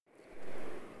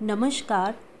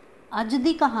नमस्कार। अज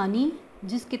दी कहानी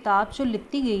जिस किताब चों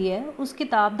लिती गई है उस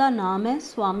किताब का नाम है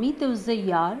स्वामी ते उसदे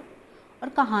यार और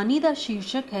कहानी का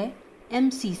शीर्षक है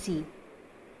MCC।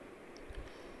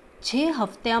 6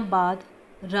 हफ्तियां बाद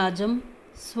राजम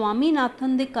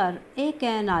स्वामीनाथन दे घर यह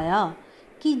कहन आया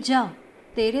कि जा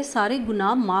तेरे सारे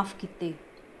गुनाह माफ़ किते।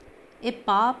 ये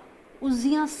पाप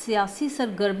उसदियां सियासी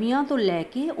सरगर्मियां तो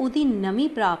लैके उहदी नवीं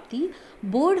प्राप्ति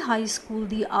बोर्ड हाई स्कूल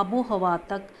की आबो हवा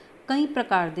तक कई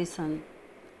प्रकार के सन।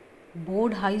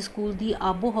 बोर्ड हाई स्कूल की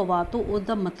आबो हवा तो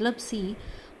उसका मतलब सी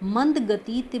मंद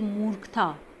गति ते मूर्खता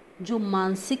जो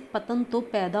मानसिक पतन तो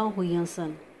पैदा हुई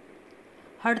सन।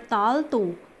 हड़ताल तो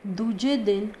दूजे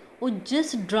दिन वो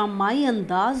जिस ड्रामाई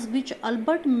अंदाज विच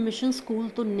अल्बर्ट मिशन स्कूल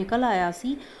तो निकल आया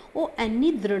सी वो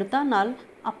इन्नी दृढ़ता नाल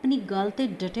अपनी गल ते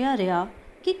डटिया रहा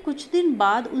कि कुछ दिन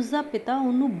बाद उसका पिता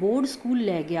उन्होंने बोर्ड स्कूल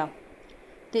लै गया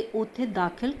ते उत्थे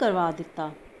दाखिल करवा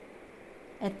दिता।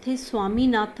 ਇੱਥੇ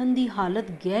स्वामीनाथन की हालत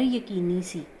गैर यकीनी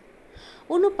सी।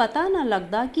 उन्होंने पता ना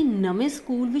लगता कि नवे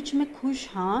स्कूल विच मैं खुश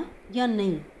हाँ या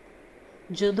नहीं।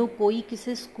 जदों कोई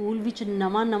किसी स्कूल विच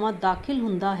नवा नवा दाखिल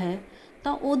हुंदा है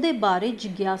तो उहदे बारे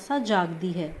जिग्यासा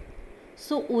जागदी है,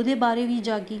 सो उहदे बारे भी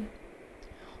जागी।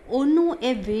 उन्होंने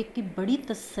यह वेख के बड़ी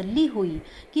तसल्ली हुई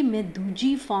कि मैं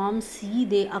दूजी फार्म सी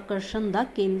दे आकर्षण का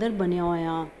केंद्र बनिया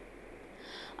होया।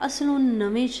 असलों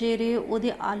नवे चेहरे उहदे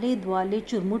आले दुआले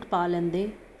झुरमुट पा लेंदे,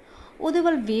 उहदे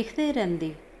वल वेखदे रहिंदे,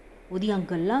 उहदियां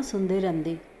गल्लां सुनदे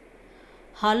रहिंदे।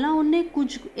 हालां उन्हें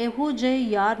कुछ इहो जिहे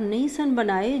यार नहीं सन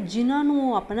बनाए जिन्हां नूं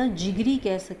वो अपना जिगरी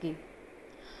कह सके।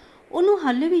 उन्होंने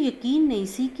हाले भी यकीन नहीं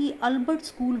सी कि अल्बर्ट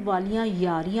स्कूल वालियां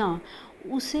यारियां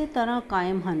उसे तरह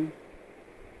कायम हन।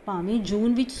 भावें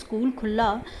जून विच स्कूल खुला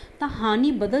तां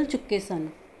हानी बदल चुके सन।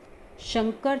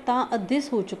 शंकर तां अदेस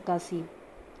हो चुका सी।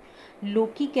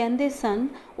 लोकी कहते सन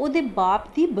उहदे बाप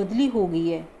की बदली हो गई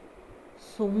है।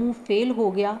 सोमू फेल हो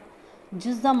गया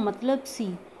जिसका मतलब सी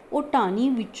वो ढाणी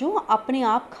विचों अपने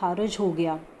आप खारज हो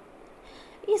गया।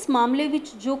 इस मामले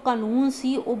विच जो कानून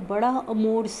सी वो बड़ा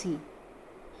अमोड़ सी।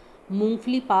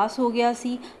 मूंगफली पास हो गया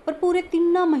सी पर पूरे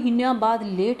 3 महीनों बाद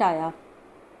लेट आया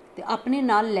ते अपने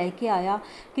नाल लैके आया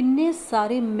किन्ने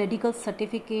सारे मैडिकल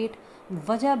सर्टिफिकेट,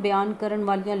 वजह बयान करन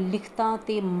वालियां लिखतां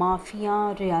ते माफिया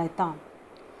रियायतां।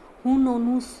 हुण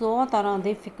उन्होंने 100 तरह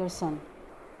के फिक्र सन।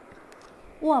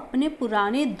 वो अपने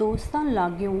पुराने दोस्तां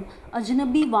लागों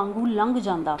अजनबी वांगू लंघ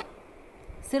जांदा।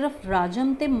 सिर्फ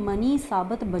राजम ते मनी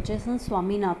साबत बचे सन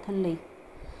स्वामीनाथन लई।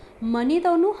 मनी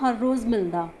तो उन्होंने हर रोज़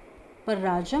मिलता पर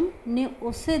राजम ने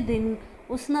उस दिन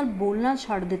उस नाल बोलना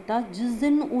छड़ दिता जिस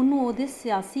दिन उन्होंने उहदे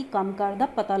सियासी कामकाज का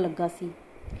पता लगा सी।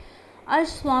 अज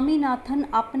स्वामीनाथन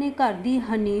अपने घर की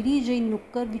हनेरी जी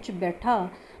नुक्कर विच बैठा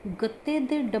गत्ते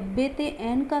दे डब्बे ते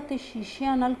ऐनका ते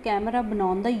शीशियां नाल कैमरा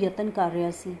बनाउण दा यतन कर रहा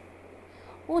सी।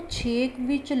 वो छेक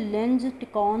विच लेंस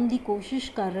टिकाउण दी कोशिश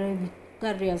कर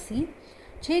रहा सी।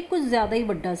 छेक कुछ ज़्यादा ही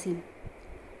वड्डा सी।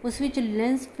 उस विच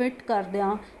लेंस फिट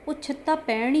करदियां वो छित्ता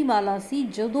पैण ही वाला सी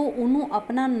जदों उन्होंने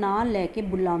अपना नां लैके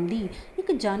बुलांदी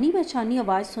एक जानी पहचानी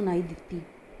आवाज़ सुनाई दिती।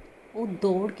 वो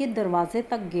दौड़ के दरवाजे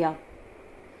तक गया।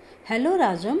 हैलो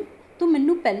राजम, तू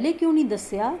मैनू पहले क्यों नहीं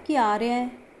दस्सिया कि आ रहा है?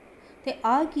 ते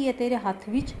आ की है तेरे हथ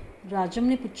विच? राजम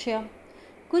ने पूछा।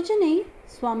 कुछ नहीं,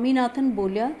 स्वामीनाथन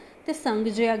बोलिया ते संग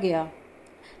जिहा गया।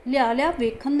 लिया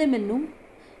वेखन दे मैनू।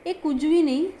 ये कुछ भी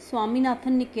नहीं,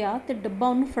 स्वामीनाथन ने कहा ते डब्बा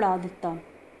उन्होंने फड़ा दिता।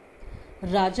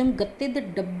 राजम गत्ते दे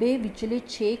डब्बे विचले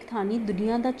छेक थानी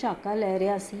दुनिया का झाका लै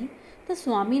रहा सी ते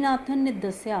स्वामीनाथन ने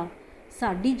दस्सिया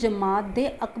साडी जमात दे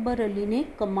अकबर अली ने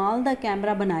कमाल दा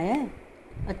कैमरा बनाया है।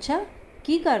 अच्छा,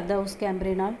 की करदा उस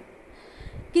कैमरे नाल?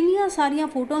 किन्नियां सारियां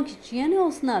फोटोआं खिच्चियां ने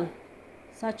उस नाल।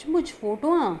 सचमुच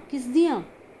फोटोआं किस दियां?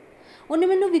 उन्हें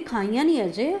मैनू विखाइयां नहीं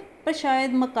अजे, पर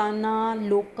शायद मकानां,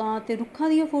 लोकां ते रुखां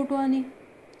दियां फोटोआं ने।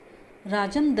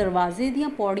 राजम दरवाजे दियां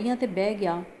पौड़ियां ते बह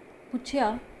गया। पुछया,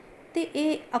 ते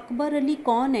ये अकबर अली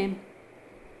कौन है?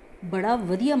 बड़ा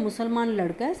वधिया मुसलमान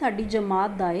लड़का है, साडी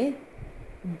जमात दा है।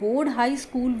 बोर्ड हाई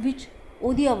स्कूल विच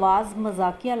ओहदी आवाज़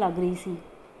मजाकिया लग रही सी।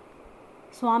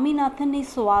 स्वामीनाथन ने इस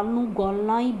सवाल नूं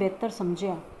गौलना ही बेहतर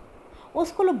समझिया।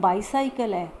 उस कोल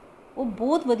बाईसाइकल है, वो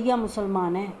बहुत वधिया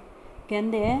मुसलमान है।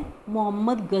 कहंदे है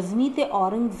मुहम्मद गजनी ते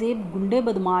औरंगजेब गुंडे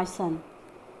बदमाश सन।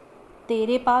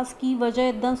 तेरे पास की वजह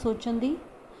इदां सोचण दी?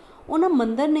 उन्हां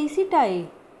मंदिर नहीं सी ढाए,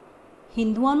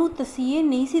 हिंदुआं नूं तसीहे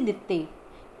नहीं सी दिते।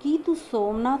 की तू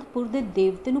सोमनाथपुर दे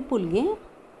देवते नूं भुल गए?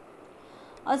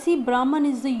 असी ब्राह्मण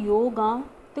इस योग हाँ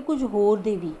ते कुछ होर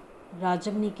दे भी,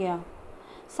 राजम ने कहा।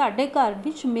 साडे घर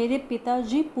विच मेरे पिता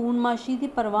जी पूर्णमाशी की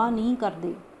परवाह नहीं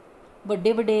करते।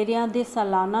 वड्डे वडेरियां दे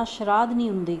सालाना श्राद्ध नहीं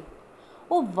हुंदे।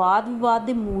 वो वाद विवाद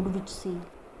के मूड विच सी।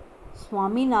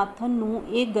 स्वामीनाथन नूं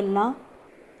ये गल्लां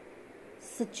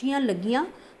ਸੱਚੀਆਂ ਲੱਗੀਆਂ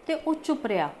ਤੇ ਉਹ ਚੁੱਪ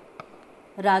ਰਿਹਾ।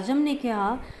 ਰਾਜਮ ਨੇ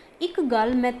ਕਿਹਾ, ਇੱਕ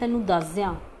ਗੱਲ ਮੈਂ ਤੈਨੂੰ ਦੱਸ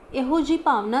ਦਿਆਂ, ਇਹੋ ਜਿਹੀ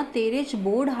ਭਾਵਨਾ ਤੇਰੇ 'ਚ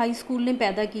ਬੋਰਡ ਹਾਈ ਸਕੂਲ ਨੇ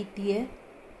ਪੈਦਾ ਕੀਤੀ ਹੈ।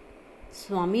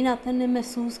 ਸਵਾਮੀਨਾਥਨ ਨੇ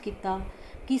ਮਹਿਸੂਸ ਕੀਤਾ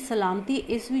ਕਿ ਸਲਾਮਤੀ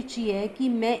ਇਸ ਵਿੱਚ ਹੀ ਹੈ ਕਿ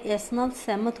ਮੈਂ ਇਸ ਨਾਲ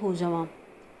ਸਹਿਮਤ ਹੋ ਜਾਵਾਂ।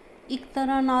 ਇੱਕ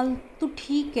ਤਰ੍ਹਾਂ ਨਾਲ ਤੂੰ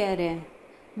ਠੀਕ ਕਹਿ ਰਿਹਾ,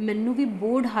 ਮੈਨੂੰ ਵੀ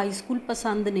ਬੋਰਡ ਹਾਈ ਸਕੂਲ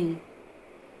ਪਸੰਦ ਨਹੀਂ।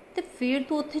 ਤੇ ਫਿਰ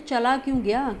ਤੂੰ ਉੱਥੇ ਚਲਾ ਕਿਉਂ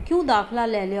ਗਿਆ? ਕਿਉਂ ਦਾਖਲਾ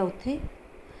ਲੈ ਲਿਆ ਉੱਥੇ?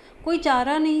 ਕੋਈ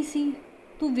ਚਾਰਾ ਨਹੀਂ ਸੀ।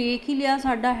 ਤੂੰ ਵੇਖ ਹੀ ਲਿਆ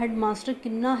ਸਾਡਾ ਹੈਡਮਾਸਟਰ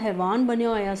ਕਿੰਨਾ ਹੈਵਾਨ ਬਣਿਆ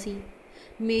ਹੋਇਆ ਸੀ।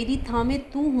 ਮੇਰੀ ਥਾਵੇਂ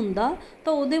ਤੂੰ ਹੁੰਦਾ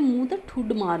ਤਾਂ ਉਹਦੇ ਮੂੰਹ 'ਤੇ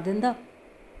ਠੁੱਡ ਮਾਰ ਦਿੰਦਾ।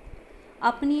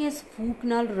 ਆਪਣੀ ਇਸ ਫੂਕ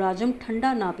ਨਾਲ ਰਾਜਮ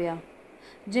ਠੰਡਾ ਨਾ ਪਿਆ।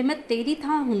 ਜੇ ਮੈਂ ਤੇਰੀ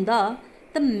ਥਾਂ ਹੁੰਦਾ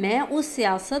ਤਾਂ ਮੈਂ ਉਸ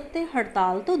ਸਿਆਸਤ ਤੇ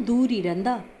ਹੜਤਾਲ ਤੋਂ ਦੂਰ ਹੀ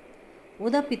ਰਹਿੰਦਾ।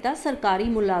 ਉਹਦਾ ਪਿਤਾ ਸਰਕਾਰੀ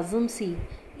ਮੁਲਾਜ਼ਮ ਸੀ,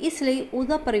 ਇਸ ਲਈ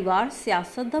ਉਹਦਾ ਪਰਿਵਾਰ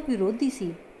ਸਿਆਸਤ ਦਾ ਵਿਰੋਧੀ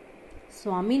ਸੀ।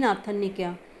 ਸਵਾਮੀਨਾਥਨ ਨੇ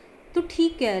ਕਿਹਾ, ਤੂੰ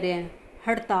ਠੀਕ ਕਹਿ ਰਿਹਾ,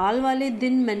 ਹੜਤਾਲ ਵਾਲੇ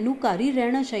ਦਿਨ ਮੈਨੂੰ ਘਰ ਹੀ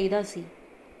ਰਹਿਣਾ ਚਾਹੀਦਾ ਸੀ।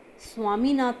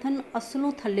 ਸਵਾਮੀਨਾਥਨ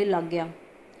ਅਸਲੋਂ ਥੱਲੇ ਲੱਗ ਗਿਆ।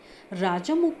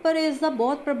 ਰਾਜਮ ਉੱਪਰ ਇਸ ਦਾ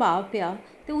ਬਹੁਤ ਪ੍ਰਭਾਵ ਪਿਆ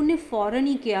ਤੇ ਉਹਨੇ ਫੌਰਨ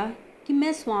ਹੀ ਕਿਹਾ ਕਿ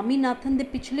ਮੈਂ ਸਵਾਮੀਨਾਥਨ ਦੇ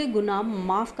ਪਿਛਲੇ ਗੁਨਾਹ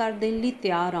ਮਾफ़ ਕਰ ਦੇਣ ਲਈ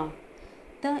ਤਿਆਰ ਹਾਂ।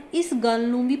 ਤਾਂ ਇਸ ਗੱਲ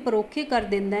ਨੂੰ ਵੀ ਪਰੋਖੇ ਕਰ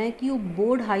ਦਿੰਦਾ ਹੈ ਕਿ ਉਹ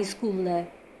ਬੋਰਡ ਹਾਈ ਸਕੂਲ ਦਾ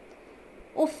ਹੈ।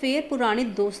 ਉਹ ਫੇਰ ਪੁਰਾਣੇ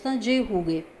ਦੋਸਤਾਂ ਜਿਹੇ ਹੋ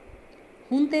ਗਏ।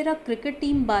 ਹੁਣ ਤੇਰਾ ਕ੍ਰਿਕਟ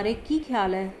ਟੀਮ ਬਾਰੇ ਕੀ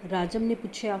ਖਿਆਲ ਹੈ? ਰਾਜਮ ਨੇ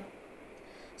ਪੁੱਛਿਆ।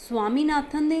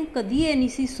 ਸਵਾਮੀਨਾਥਨ ਨੇ ਕਦੀ ਇਹ ਨਹੀਂ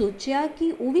ਸੀ ਸੋਚਿਆ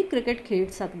ਕਿ ਉਹ ਵੀ ਕ੍ਰਿਕਟ ਖੇਡ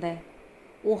ਸਕਦਾ ਹੈ।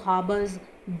 ਉਹ ਹਾਬਜ਼,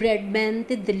 ਬ੍ਰੈਡਮੈਨ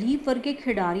ਤੇ ਦਲੀਪ ਵਰਗੇ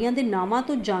ਖਿਡਾਰੀਆਂ ਦੇ ਨਾਵਾਂ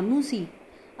ਤੋਂ ਜਾਣੂ ਸੀ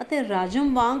ਅਤੇ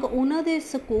ਰਾਜਮ ਵਾਂਗ ਉਹਨਾਂ ਦੇ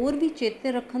ਸਕੋਰ ਵੀ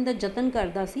ਚੇਤੇ ਰੱਖਣ ਦਾ ਯਤਨ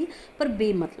ਕਰਦਾ ਸੀ, ਪਰ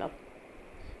ਬੇਮਤਲਬ।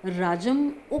 ਰਾਜਮ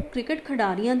ਉਹ ਕ੍ਰਿਕਟ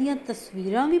ਖਿਡਾਰੀਆਂ ਦੀਆਂ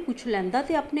ਤਸਵੀਰਾਂ ਵੀ ਪੁੱਛ ਲੈਂਦਾ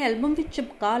ਤੇ ਆਪਣੇ ਐਲਬਮ ਵਿੱਚ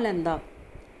ਚਿਪਕਾ ਲੈਂਦਾ।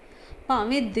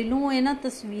 ਭਾਵੇਂ ਦਿਲੋਂ ਇਹਨਾਂ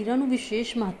ਤਸਵੀਰਾਂ ਨੂੰ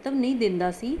ਵਿਸ਼ੇਸ਼ ਮਹੱਤਵ ਨਹੀਂ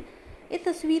ਦਿੰਦਾ ਸੀ, ਇਹ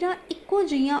ਤਸਵੀਰਾਂ ਇੱਕੋ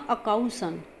ਜਿਹੀਆਂ ਅਕਾਊ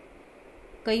ਸਨ।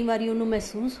 ਕਈ ਵਾਰੀ ਉਹਨੂੰ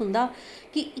ਮਹਿਸੂਸ ਹੁੰਦਾ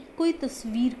ਕਿ ਇੱਕੋ ਹੀ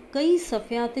ਤਸਵੀਰ ਕਈ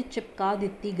ਸਫ਼ਿਆਂ 'ਤੇ ਚਿਪਕਾ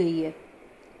ਦਿੱਤੀ ਗਈ ਹੈ।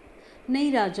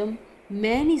 ਨਹੀਂ ਰਾਜਮ,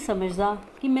 ਮੈਂ ਨਹੀਂ ਸਮਝਦਾ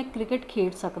ਕਿ ਮੈਂ ਕ੍ਰਿਕਟ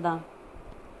ਖੇਡ ਸਕਦਾ।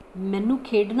 ਮੈਨੂੰ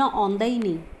ਖੇਡਣਾ ਆਉਂਦਾ ਹੀ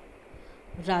ਨਹੀਂ।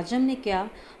 ਰਾਜਮ ਨੇ ਕਿਹਾ,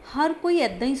 ਹਰ ਕੋਈ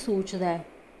ਇੱਦਾਂ ਹੀ ਸੋਚਦਾ ਹੈ।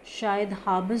 ਸ਼ਾਇਦ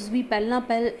ਹਾਬਜ਼ ਵੀ ਪਹਿਲਾਂ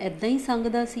ਇੱਦਾਂ ਹੀ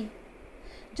ਸੰਗਦਾ ਸੀ।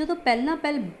 ਜਦੋਂ ਪਹਿਲਾਂ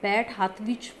ਬੈਟ ਹੱਥ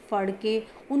ਵਿੱਚ ਫੜ ਕੇ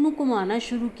ਉਹਨੂੰ ਘੁਮਾਉਣਾ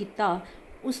ਸ਼ੁਰੂ ਕੀਤਾ,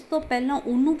 ਉਸ ਤੋਂ ਪਹਿਲਾਂ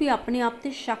ਉਹਨੂੰ ਵੀ ਆਪਣੇ ਆਪ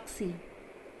 'ਤੇ ਸ਼ੱਕ ਸੀ।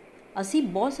 ਅਸੀਂ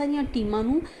ਬਹੁਤ ਸਾਰੀਆਂ ਟੀਮਾਂ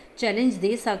ਨੂੰ ਚੈਲੰਜ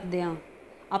ਦੇ ਸਕਦੇ ਹਾਂ,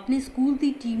 ਆਪਣੇ ਸਕੂਲ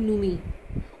ਦੀ ਟੀਮ ਨੂੰ ਵੀ।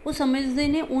 ਉਹ ਸਮਝਦੇ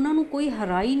ਨੇ ਉਹਨਾਂ ਨੂੰ ਕੋਈ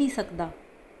ਹਰਾ ਹੀ ਨਹੀਂ ਸਕਦਾ।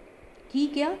 ਕੀ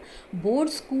ਕਿਹਾ? ਬੋਰਡ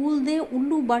ਸਕੂਲ ਦੇ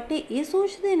ਉੱਲੂ ਬਾਟੇ ਇਹ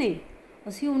ਸੋਚਦੇ ਨੇ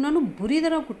ਅਸੀਂ ਉਹਨਾਂ ਨੂੰ ਬੁਰੀ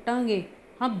ਤਰ੍ਹਾਂ ਕੁੱਟਾਂਗੇ।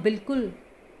 ਹਾਂ ਬਿਲਕੁਲ।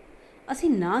 ਅਸੀਂ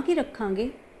ਨਾਂ ਕੀ ਰੱਖਾਂਗੇ?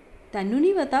 ਤੈਨੂੰ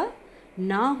ਨਹੀਂ ਪਤਾ?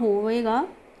 ਨਾਂ ਹੋਵੇਗਾ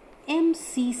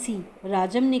MCC।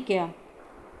 ਰਾਜਮ ਨੇ ਕਿਹਾ।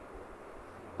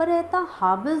 ਪਰ ਇਹ ਤਾਂ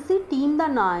ਹਾਬਜ਼ ਦੀ ਟੀਮ ਦਾ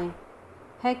ਨਾਂ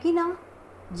ਹੈ ਕਿ ਨਾ?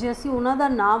 ਜੇ ਅਸੀਂ ਉਹਨਾਂ ਦਾ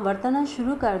ਨਾਂ ਵਰਤਣਾ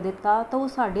ਸ਼ੁਰੂ ਕਰ ਦਿੱਤਾ ਤਾਂ ਉਹ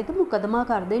ਸਾਡੇ 'ਤੇ ਮੁਕੱਦਮਾ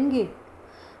ਕਰ ਦੇਣਗੇ।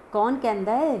 ਕੌਣ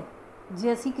ਕਹਿੰਦਾ ਹੈ?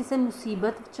 ਜੇ ਅਸੀਂ ਕਿਸੇ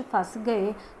ਮੁਸੀਬਤ ਵਿੱਚ ਫਸ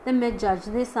ਗਏ ਤਾਂ ਮੈਂ ਜੱਜ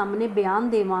ਦੇ ਸਾਹਮਣੇ ਬਿਆਨ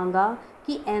ਦੇਵਾਂਗਾ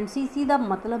ਕਿ MCC ਦਾ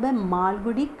ਮਤਲਬ ਹੈ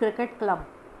ਮਾਲਗੁਡੀ ਕ੍ਰਿਕਟ ਕਲੱਬ।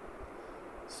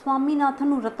 ਸਵਾਮੀਨਾਥਨ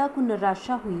ਨੂੰ ਰਤਾ ਕੁ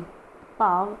ਨਿਰਾਸ਼ਾ ਹੋਈ।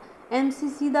 ਭਾਵ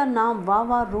MCC ਦਾ ਨਾਮ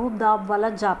ਵਾਹ ਰੋਬ-ਦਾਬ ਵਾਲਾ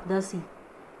ਜਾਪਦਾ ਸੀ,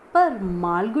 ਪਰ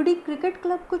ਮਾਲਗੁਡੀ ਕ੍ਰਿਕਟ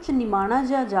ਕਲੱਬ ਕੁਝ ਨਿਮਾਣਾ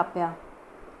ਜਿਹਾ ਜਾਪਿਆ।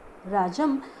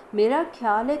 ਰਾਜਮ, ਮੇਰਾ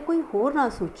ਖਿਆਲ ਹੈ ਕੋਈ ਹੋਰ ਨਾ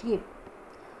ਸੋਚੀਏ।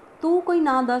 ਤੂੰ ਕੋਈ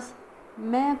ਨਾਂ ਦੱਸ।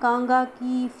 ਮੈਂ ਕਹਾਂਗਾ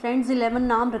ਕਿ ਫਰੈਂਡਸ 11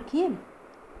 ਨਾਮ ਰੱਖੀਏ।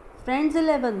 ਫਰੈਂਡਸ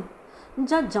 11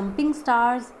 ਜਾਂ ਜੰਪਿੰਗ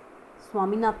ਸਟਾਰਸ?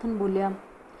 ਸਵਾਮੀਨਾਥਨ ਬੋਲਿਆ।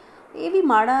 ਇਹ ਵੀ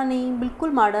ਮਾੜਾ ਨਹੀਂ,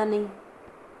 ਬਿਲਕੁਲ ਮਾੜਾ ਨਹੀਂ।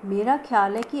 ਮੇਰਾ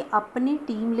ਖਿਆਲ ਹੈ ਕਿ ਆਪਣੀ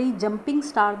ਟੀਮ ਲਈ ਜੰਪਿੰਗ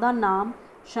ਸਟਾਰ ਦਾ ਨਾਮ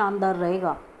ਸ਼ਾਨਦਾਰ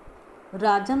ਰਹੇਗਾ।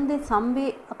 ਰਾਜਮ ਦੇ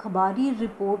ਸਾਹਮਣੇ ਅਖਬਾਰੀ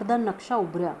ਰਿਪੋਰਟ ਦਾ ਨਕਸ਼ਾ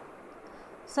ਉਭਰਿਆ।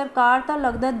 ਸਰਕਾਰ ਤਾਂ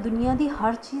ਲੱਗਦਾ ਦੁਨੀਆ ਦੀ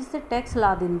ਹਰ ਚੀਜ਼ 'ਤੇ ਟੈਕਸ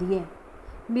ਲਾ ਦਿੰਦੀ ਹੈ।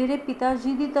 ਮੇਰੇ ਪਿਤਾ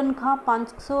ਜੀ ਦੀ ਤਨਖਾਹ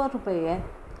 500 ਰੁਪਏ ਹੈ,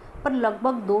 ਪਰ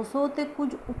ਲਗਭਗ 200 ਤੇ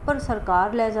ਕੁਝ ਉੱਪਰ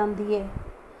ਸਰਕਾਰ ਲੈ ਜਾਂਦੀ ਹੈ।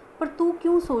 ਪਰ ਤੂੰ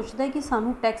ਕਿਉਂ ਸੋਚਦਾ ਕਿ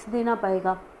ਸਾਨੂੰ ਟੈਕਸ ਦੇਣਾ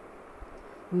ਪਏਗਾ?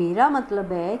 ਮੇਰਾ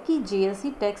ਮਤਲਬ ਹੈ ਕਿ ਜੇ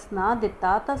ਅਸੀਂ ਟੈਕਸ ਨਾ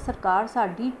ਦਿੱਤਾ ਤਾਂ ਸਰਕਾਰ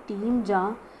ਸਾਡੀ ਟੀਮ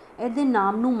ਜਾਂ ਇਹਦੇ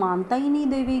ਨਾਮ ਨੂੰ ਮਾਨਤਾ ਹੀ ਨਹੀਂ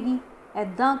ਦੇਵੇਗੀ।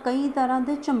 ਇੱਦਾਂ ਕਈ ਤਰ੍ਹਾਂ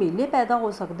ਦੇ ਝਮੇਲੇ ਪੈਦਾ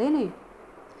ਹੋ ਸਕਦੇ ਨੇ।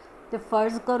 ਤੇ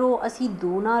ਫਰਜ਼ ਕਰੋ ਅਸੀਂ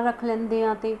 2 ਨਾਂ ਰੱਖ ਲੈਂਦੇ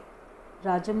ਹਾਂ ਤੇ?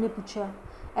 ਰਾਜਮ ਨੇ ਪੁੱਛਿਆ।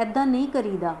 ਇੱਦਾਂ ਨਹੀਂ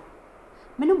ਕਰੀਦਾ।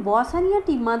 ਮੈਨੂੰ ਬਹੁਤ ਸਾਰੀਆਂ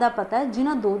ਟੀਮਾਂ ਦਾ ਪਤਾ ਹੈ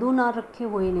ਜਿਨ੍ਹਾਂ 2-2 ਨਾਂ ਰੱਖੇ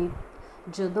ਹੋਏ ਨੇ।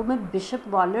 ਜਦੋਂ ਮੈਂ ਬਿਸ਼ਪ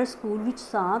ਵਾਲਰ ਸਕੂਲ ਵਿੱਚ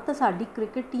ਸਾਂ ਤਾਂ ਸਾਡੀ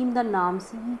ਕ੍ਰਿਕਟ ਟੀਮ ਦਾ ਨਾਮ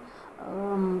ਸੀ,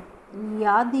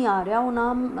 ਯਾਦ ਨਹੀਂ ਆ ਰਿਹਾ ਉਹ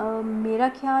ਨਾਮ। ਮੇਰਾ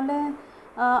ਖਿਆਲ ਹੈ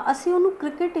ਅਸੀਂ ਉਹਨੂੰ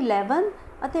ਕ੍ਰਿਕਟ 11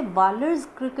 ਅਤੇ ਵਾਲਰਸ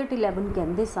ਕ੍ਰਿਕਟ 11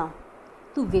 ਕਹਿੰਦੇ ਸਾਂ।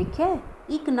 ਤੂੰ ਵੇਖਿਆ,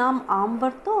 ਇੱਕ ਨਾਮ ਆਮ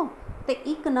ਵਰਤੋਂ ਅਤੇ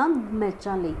ਇੱਕ ਨਾਮ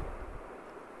ਮੈਚਾਂ ਲਈ।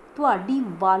 ਤੁਹਾਡੀ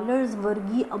ਵਾਲਰਸ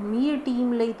ਵਰਗੀ ਅਮੀਰ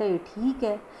ਟੀਮ ਲਈ ਤਾਂ ਇਹ ਠੀਕ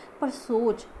ਹੈ, ਪਰ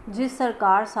ਸੋਚ ਜੇ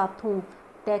ਸਰਕਾਰ ਸਾਥੋਂ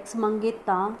ਟੈਕਸ ਮੰਗੇ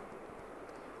ਤਾਂ?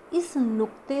 ਇਸ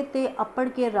ਨੁਕਤੇ 'ਤੇ ਅਪੜ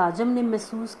ਕੇ ਰਾਜਮ ਨੇ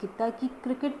ਮਹਿਸੂਸ ਕੀਤਾ ਕਿ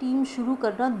ਕ੍ਰਿਕਟ ਟੀਮ ਸ਼ੁਰੂ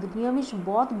ਕਰਨਾ ਦੁਨੀਆ ਵਿੱਚ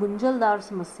ਬਹੁਤ ਗੁੰਝਲਦਾਰ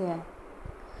ਸਮੱਸਿਆ ਹੈ।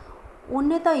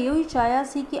 ਉਹਨੇ ਤਾਂ ਇਹੋ ਹੀ ਚਾਹਿਆ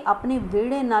ਸੀ ਕਿ ਆਪਣੇ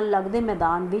ਵਿਹੜੇ ਨਾਲ ਲੱਗਦੇ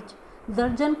ਮੈਦਾਨ ਵਿੱਚ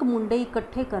ਦਰਜਨ ਕੁ ਮੁੰਡੇ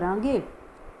ਇਕੱਠੇ ਕਰਾਂਗੇ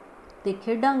ਅਤੇ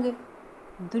ਖੇਡਾਂਗੇ,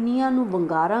 ਦੁਨੀਆ ਨੂੰ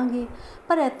ਵੰਗਾਰਾਂਗੇ।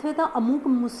 ਪਰ ਇੱਥੇ ਤਾਂ ਅਮੁਕ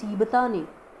ਮੁਸੀਬਤਾਂ ਨੇ,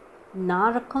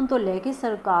 ਨਾਂ ਰੱਖਣ ਤੋਂ ਲੈ ਕੇ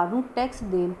ਸਰਕਾਰ ਨੂੰ ਟੈਕਸ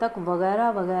ਦੇਣ ਤੱਕ,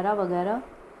 ਵਗੈਰਾ ਵਗੈਰਾ ਵਗੈਰਾ।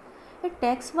 ਇਹ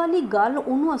ਟੈਕਸ ਵਾਲੀ ਗੱਲ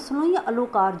ਉਹਨੂੰ ਅਸਲੋਂ ਹੀ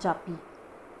ਅਲੋਕਾਰ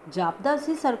ਜਾਪਦਾ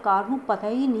ਸੀ। ਸਰਕਾਰ ਨੂੰ ਪਤਾ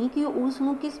ਹੀ ਨਹੀਂ ਕਿ ਉਸ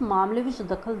ਨੂੰ ਕਿਸ ਮਾਮਲੇ ਵਿੱਚ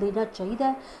ਦਖਲ ਦੇਣਾ ਚਾਹੀਦਾ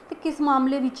ਹੈ ਅਤੇ ਕਿਸ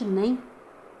ਮਾਮਲੇ ਵਿੱਚ ਨਹੀਂ।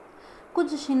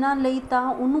 ਕੁਝ ਛਿਨਾਂ ਲਈ ਤਾਂ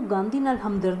ਉਹਨੂੰ ਗਾਂਧੀ ਨਾਲ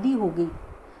ਹਮਦਰਦੀ ਹੋ ਗਈ।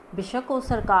 ਬੇਸ਼ੱਕ ਉਹ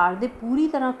ਸਰਕਾਰ ਦੇ ਪੂਰੀ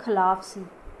ਤਰ੍ਹਾਂ ਖਿਲਾਫ ਸੀ।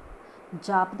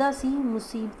 ਜਾਪਦਾ ਸੀ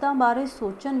ਮੁਸੀਬਤਾਂ ਬਾਰੇ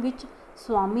ਸੋਚਣ ਵਿੱਚ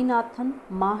ਸਵਾਮੀਨਾਥਨ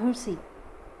ਮਾਹਿਰ ਸੀ।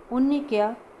 ਉਹਨੇ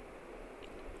ਕਿਹਾ,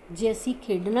 ਜੇ ਅਸੀਂ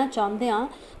ਖੇਡਣਾ ਚਾਹੁੰਦੇ ਹਾਂ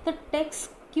ਤਾਂ ਟੈਕਸ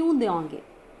ਕਿਉਂ ਦੇਵਾਂਗੇ?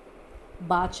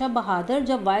 ਬਾਦਸ਼ਾਹ ਬਹਾਦਰ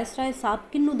ਜਾਂ ਵਾਇਸਰਾਏ ਸਾਹਿਬ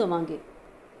ਕਿਹਨੂੰ ਦੇਵਾਂਗੇ?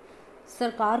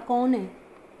 ਸਰਕਾਰ ਕੌਣ ਹੈ?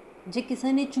 ਜੇ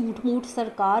ਕਿਸੇ ਨੇ ਝੂਠ ਮੂਠ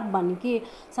ਸਰਕਾਰ ਬਣ ਕੇ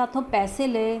ਸਾਥੋਂ ਪੈਸੇ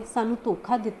ਲਏ, ਸਾਨੂੰ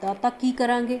ਧੋਖਾ ਦਿੱਤਾ ਤਾਂ ਕੀ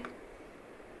ਕਰਾਂਗੇ?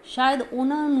 ਸ਼ਾਇਦ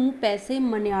ਉਹਨਾਂ ਨੂੰ ਪੈਸੇ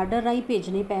ਮਨੀ ਆਰਡਰ ਰਾਹੀਂ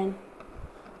ਭੇਜਣੇ ਪੈਣ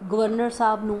ਗਵਰਨਰ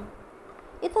ਸਾਹਿਬ ਨੂੰ।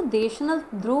 ਇਹ ਤਾਂ ਦੇਸ਼ ਨਾਲ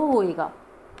ਦਰੋਹ ਹੋਏਗਾ।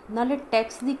 ਨਾਲੇ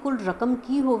ਟੈਕਸ ਦੀ ਕੁੱਲ ਰਕਮ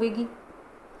ਕੀ ਹੋਵੇਗੀ?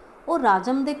 ਉਹ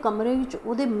ਰਾਜਮ ਦੇ ਕਮਰੇ ਵਿੱਚ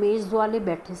ਉਹਦੇ ਮੇਜ਼ ਦੁਆਲੇ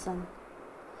ਬੈਠੇ ਸਨ।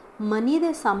 ਮਨੀ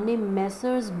ਦੇ ਸਾਹਮਣੇ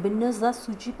ਮੈਸਰਸ ਬਿਜ਼ਨਸ ਦਾ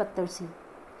ਸੂਚੀ ਪੱਤਰ ਸੀ।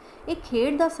 ਇਹ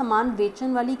ਖੇਡ ਦਾ ਸਮਾਨ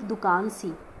ਵੇਚਣ ਵਾਲੀ ਇੱਕ ਦੁਕਾਨ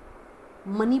ਸੀ।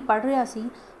 ਮਨੀ ਪੜ੍ਹ ਰਿਹਾ ਸੀ,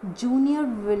 ਜੂਨੀਅਰ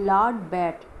ਵਿਲਾਰਡ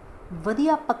ਬੈਟ,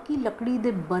 ਵਧੀਆ ਪੱਕੀ ਲੱਕੜੀ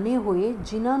ਦੇ ਬਣੇ ਹੋਏ,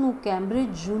 ਜਿਨ੍ਹਾਂ ਨੂੰ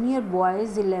ਕੈਂਬਰਿਜ ਜੂਨੀਅਰ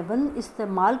ਬॉयਜ਼ 11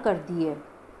 ਇਸਤੇਮਾਲ ਕਰਦੀ ਹੈ।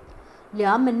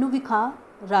 ਲਿਆ ਮੈਨੂੰ ਵਿਖਾ,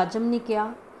 ਰਾਜਮ ਨੇ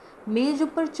ਕਿਹਾ। ਮੇਜ਼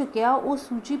ਉੱਪਰ ਝੁਕਿਆ ਉਹ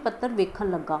ਸੂਚੀ ਪੱਤਰ ਵੇਖਣ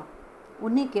ਲੱਗਾ।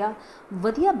 ਉਹਨੇ ਕਿਹਾ,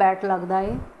 ਵਧੀਆ ਬੈਟ ਲੱਗਦਾ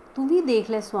ਏ, ਤੂੰ ਵੀ ਦੇਖ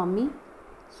ਲੈ ਸਵਾਮੀ।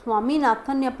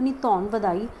 ਸਵਾਮੀਨਾਥਨ ਨੇ ਆਪਣੀ ਧੌਣ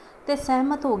ਵਧਾਈ ਅਤੇ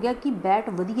ਸਹਿਮਤ ਹੋ ਗਿਆ ਕਿ ਬੈਟ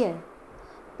ਵਧੀਆ ਹੈ।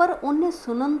 ਪਰ ਉਹਨੇ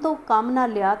ਸੁਣਨ ਤੋਂ ਕੰਮ ਨਾ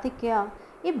ਲਿਆ ਅਤੇ ਕਿਹਾ,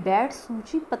 ਇਹ ਬੈਟ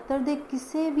ਸੂਚੀ ਪੱਤਰ ਦੇ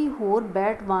ਕਿਸੇ ਵੀ ਹੋਰ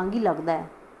ਬੈਟ ਵਾਂਗ ਹੀ ਲੱਗਦਾ ਹੈ।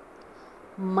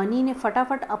 ਮਨੀ ਨੇ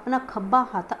ਫਟਾਫਟ ਆਪਣਾ ਖੱਬਾ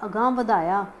ਹੱਥ ਅਗਾਂਹ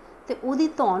ਵਧਾਇਆ ਅਤੇ ਉਹਦੀ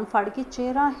ਧੌਣ ਫੜ ਕੇ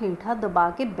ਚਿਹਰਾ ਹੇਠਾਂ ਦਬਾ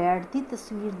ਕੇ ਬੈਟ ਦੀ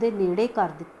ਤਸਵੀਰ ਦੇ ਨੇੜੇ ਕਰ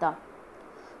ਦਿੱਤਾ।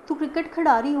 ਤੂੰ ਕ੍ਰਿਕਟ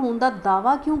ਖਿਡਾਰੀ ਹੋਣ ਦਾ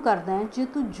ਦਾਅਵਾ ਕਿਉਂ ਕਰਦਾ ਹੈ ਜੇ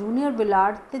ਤੂੰ ਜੂਨੀਅਰ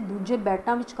ਵਿਲਾਰਡ ਅਤੇ ਦੂਜੇ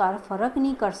ਬੈਟਾਂ ਵਿਚਕਾਰ ਫਰਕ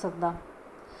ਨਹੀਂ ਕਰ ਸਕਦਾ?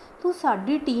 ਤੂੰ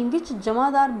ਸਾਡੀ ਟੀਮ ਵਿੱਚ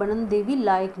ਜਮਾਦਾਰ ਬਣਨ ਦੇ ਵੀ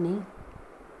ਲਾਇਕ ਨਹੀਂ।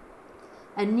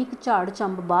 ਇੰਨੀ ਕੁ ਝਾੜ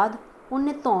ਚੰਬ ਬਾਅਦ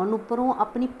ਉਹਨੇ ਧੌਣ ਉੱਪਰੋਂ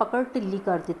ਆਪਣੀ ਪਕੜ ਢਿੱਲੀ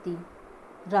ਕਰ ਦਿੱਤੀ।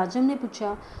 ਰਾਜਮ ਨੇ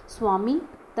ਪੁੱਛਿਆ, ਸਵਾਮੀ,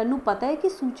 ਤੈਨੂੰ ਪਤਾ ਹੈ ਕਿ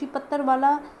ਸੂਚੀ ਪੱਤਰ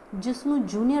ਵਾਲਾ ਜਿਸ ਨੂੰ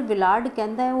ਜੂਨੀਅਰ ਵਿਲਾਰਡ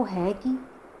ਕਹਿੰਦਾ ਹੈ ਉਹ ਹੈ ਕੀ?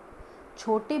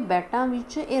 ਛੋਟੇ ਬੈਟਾਂ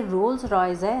ਵਿੱਚ ਇਹ ਰੋਲਸ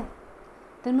ਰਾਇਸ ਹੈ।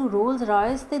 ਤੈਨੂੰ ਰੋਲਸ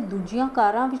ਰਾਇਸ ਅਤੇ ਦੂਜੀਆਂ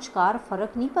ਕਾਰਾਂ ਵਿਚਕਾਰ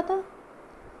ਫਰਕ ਨਹੀਂ ਪਤਾ?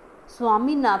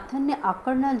 ਸਵਾਮੀਨਾਥਨ ਨੇ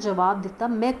ਆਕੜ ਨਾਲ ਜਵਾਬ ਦਿੱਤਾ,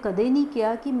 ਮੈਂ ਕਦੇ ਨਹੀਂ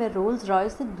ਕਿਹਾ ਕਿ ਮੈਂ ਰੋਲਸ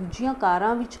ਰਾਇਸ ਅਤੇ ਦੂਜੀਆਂ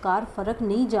ਕਾਰਾਂ ਵਿਚਕਾਰ ਫਰਕ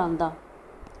ਨਹੀਂ ਜਾਣਦਾ।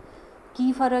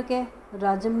 ਕੀ ਫਰਕ ਹੈ?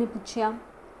 ਰਾਜਮ ਨੇ ਪੁੱਛਿਆ।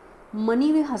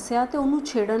 ਮਨੀ ਵੀ ਹੱਸਿਆ ਅਤੇ ਉਹਨੂੰ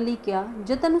ਛੇੜਨ ਲਈ ਕਿਹਾ,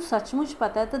 ਜੇ ਤੈਨੂੰ ਸੱਚਮੁੱਚ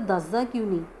ਪਤਾ ਹੈ ਤਾਂ ਦੱਸਦਾ ਕਿਉਂ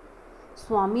ਨਹੀਂ?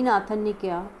 ਸਵਾਮੀਨਾਥਨ ਨੇ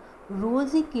ਕਿਹਾ,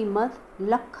 ਰੋਜ਼ ਦੀ ਕੀਮਤ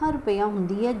ਲੱਖਾਂ ਰੁਪਇਆ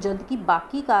ਹੁੰਦੀ ਹੈ, ਜਦਕਿ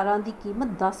ਬਾਕੀ ਕਾਰਾਂ ਦੀ ਕੀਮਤ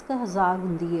 10,000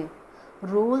 ਹੁੰਦੀ ਹੈ।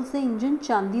 ਰੋਲਸ ਦੇ ਇੰਜਨ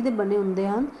ਚਾਂਦੀ ਦੇ ਬਣੇ ਹੁੰਦੇ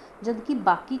ਹਨ, ਜਦਕਿ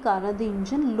ਬਾਕੀ ਕਾਰਾਂ ਦੇ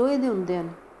ਇੰਜਨ ਲੋਹੇ ਦੇ ਹੁੰਦੇ ਹਨ।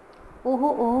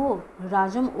 ਉਹ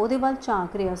ਰਾਜਮ ਉਹਦੇ ਵੱਲ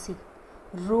ਝਾਂਕ ਰਿਹਾ ਸੀ।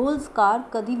 ਰੋਲਸ ਕਾਰ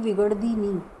ਕਦੀ ਵਿਗੜਦੀ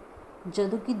ਨਹੀਂ,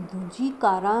 ਜਦੋਂ ਕਿ ਦੂਜੀ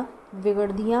ਕਾਰਾਂ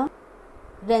ਵਿਗੜਦੀਆਂ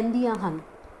ਰਹਿੰਦੀਆਂ ਹਨ।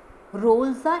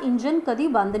 ਰੋਲਸ ਦਾ ਇੰਜਨ ਕਦੀ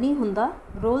ਬੰਦ ਨਹੀਂ ਹੁੰਦਾ।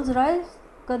 ਰੋਲਸ ਰਾਇਸ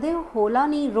ਕਦੇ ਰੌਲਾ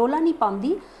ਨਹੀਂ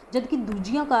ਪਾਉਂਦੀ, ਜਦਕਿ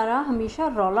ਦੂਜੀਆਂ ਕਾਰਾਂ ਹਮੇਸ਼ਾ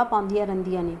ਰੌਲਾ ਪਾਉਂਦੀਆਂ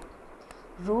ਰਹਿੰਦੀਆਂ ਨੇ।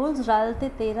 ਰੋਲਸ ਰਾਇਸ 'ਤੇ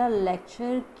ਤੇਰਾ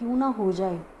ਲੈਕਚਰ ਕਿਉਂ ਨਾ ਹੋ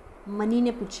ਜਾਏ? ਮਨੀ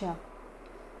ਨੇ ਪੁੱਛਿਆ।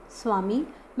 ਸਵਾਮੀ,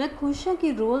 ਮੈਂ ਖੁਸ਼ ਹਾਂ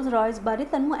ਕਿ ਰੋਲਸ ਰਾਇਸ ਬਾਰੇ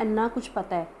ਤੈਨੂੰ ਇੰਨਾ ਕੁਝ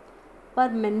ਪਤਾ ਹੈ, ਪਰ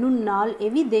ਮੈਨੂੰ ਨਾਲ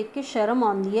ਇਹ ਵੀ ਦੇਖ ਕੇ ਸ਼ਰਮ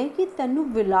ਆਉਂਦੀ ਹੈ ਕਿ ਤੈਨੂੰ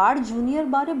ਵਿਲਾਰਡ ਜੂਨੀਅਰ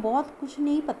ਬਾਰੇ ਬਹੁਤ ਕੁਝ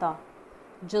ਨਹੀਂ ਪਤਾ।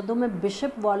 ਜਦੋਂ ਮੈਂ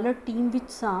ਬਿਸ਼ਪ ਵਾਲਰ ਟੀਮ ਵਿੱਚ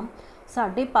ਸਾਂ,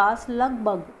 ਸਾਡੇ ਪਾਸ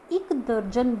ਲਗਭਗ 1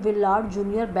 ਦਰਜਨ ਵਿਲਾਰਡ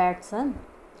ਜੂਨੀਅਰ ਬੈਟ ਸਨ।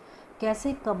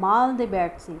 ਕੈਸੇ ਕਮਾਲ ਦੇ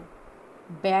ਬੈਟ ਸੀ।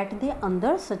 ਬੈਟ ਦੇ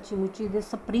ਅੰਦਰ ਸੱਚੀ ਮੁੱਚੀ ਦੇ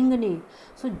ਸਪਰਿੰਗ ਨੇ,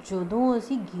 ਸੋ ਜਦੋਂ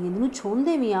ਅਸੀਂ ਗੇਂਦ ਨੂੰ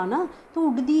ਛੋਹਦੇ ਵੀ ਆ ਨਾ ਤਾਂ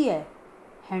ਉੱਡਦੀ ਹੈ।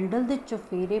 ਹੈਂਡਲ ਦੇ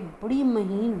ਚੁਫੇਰੇ ਬੜੀ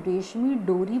ਮਹੀਨ ਰੇਸ਼ਮੀ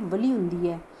ਡੋਰੀ ਵਲੀ ਹੁੰਦੀ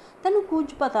ਹੈ। ਤੈਨੂੰ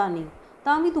ਕੁਝ ਪਤਾ ਨਹੀਂ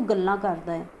ਤਾਂ ਵੀ ਤੂੰ ਗੱਲਾਂ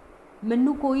ਕਰਦਾ ਹੈ।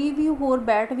 ਮੈਨੂੰ ਕੋਈ ਵੀ ਹੋਰ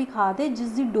ਬੈਟ ਵਿਖਾ ਦੇ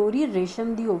ਜਿਸ ਦੀ ਡੋਰੀ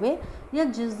ਰੇਸ਼ਮ ਦੀ ਹੋਵੇ ਜਾਂ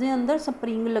ਜਿਸ ਦੇ ਅੰਦਰ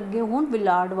ਸਪਰਿੰਗ ਲੱਗੇ ਹੋਣ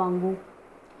ਵਿਲਾਰਡ ਵਾਂਗੂ।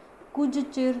 ਕੁਝ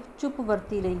ਚਿਰ ਚੁੱਪ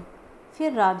ਵਰਤੀ ਰਹੀ।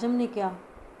 ਫਿਰ ਰਾਜਮ ਨੇ ਕਿਹਾ,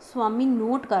 ਸਵਾਮੀ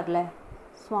ਨੋਟ ਕਰ ਲੈ।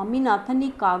 ਸਵਾਮੀਨਾਥਨ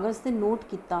ਨੇ ਕਾਗਜ਼ 'ਤੇ ਨੋਟ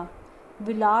ਕੀਤਾ,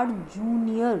 ਵਿਲਾਰਡ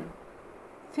ਜੂਨੀਅਰ।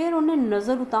 ਫਿਰ ਉਹਨੇ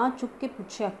ਨਜ਼ਰ ਉਤਾਂ ਚੁੱਕ ਕੇ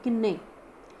ਪੁੱਛਿਆ, ਕਿੰਨੇ?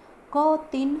 ਕਹੋ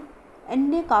 3।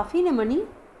 ਇੰਨੇ ਕਾਫੀ ਨੇ ਮਨੀ?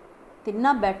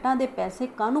 3 ਬੈਟਾਂ ਦੇ ਪੈਸੇ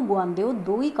ਕਾਹਨੂੰ ਗੁਆਉਂਦੇ ਹੋ?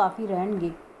 2 ਹੀ ਕਾਫੀ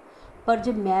ਰਹਿਣਗੇ। ਪਰ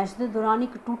ਜੇ ਮੈਚ ਦੇ ਦੌਰਾਨ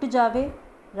ਇੱਕ ਟੁੱਟ ਜਾਵੇ?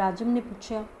 ਰਾਜਮ ਨੇ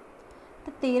ਪੁੱਛਿਆ।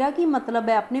 ਤਾਂ ਤੇਰਾ ਕੀ ਮਤਲਬ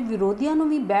ਹੈ? ਆਪਣੇ ਵਿਰੋਧੀਆਂ ਨੂੰ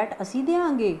ਵੀ ਬੈਟ ਅਸੀਂ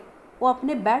ਦੇਵਾਂਗੇ? ਉਹ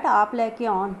ਆਪਣੇ ਬੈਟ ਆਪ ਲੈ ਕੇ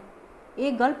ਆਉਣ।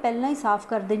 ਇਹ ਗੱਲ ਪਹਿਲਾਂ ਹੀ ਸਾਫ਼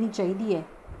ਕਰ ਦੇਣੀ ਚਾਹੀਦੀ ਹੈ।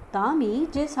 ਤਾਂ ਵੀ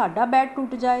ਜੇ ਸਾਡਾ ਬੈਟ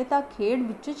ਟੁੱਟ ਜਾਏ ਤਾਂ ਖੇਡ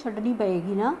ਵਿੱਚ ਛੱਡਣੀ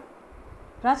ਪਏਗੀ ਨਾ।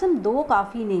 ਰਾਜਮ 2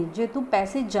 ਕਾਫੀ ਨੇ, ਜੇ ਤੂੰ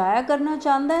ਪੈਸੇ ਜਾਇਆ ਕਰਨਾ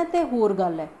ਚਾਹੁੰਦਾ ਹੈ ਤੇ ਹੋਰ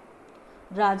ਗੱਲ ਹੈ।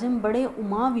 ਰਾਜਮ ਬੜੇ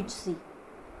ਉਮਾ ਵਿੱਚ ਸੀ।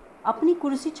 ਆਪਣੀ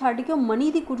ਕੁਰਸੀ ਛੱਡ ਕੇ ਉਹ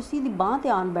ਮਨੀ ਦੀ ਕੁਰਸੀ ਦੀ ਬਾਂਹ 'ਤੇ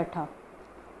ਆਣ ਬੈਠਾ।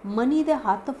 ਮਨੀ ਦੇ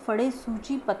ਹੱਥ ਫੜੇ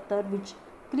ਸੂਚੀ ਪੱਤਰ ਵਿੱਚ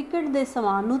ਕ੍ਰਿਕਟ ਦੇ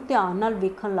ਸਮਾਨ ਨੂੰ ਧਿਆਨ ਨਾਲ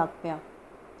ਵੇਖਣ ਲੱਗ ਪਿਆ।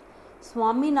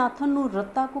 ਸਵਾਮੀਨਾਥਨ ਨੂੰ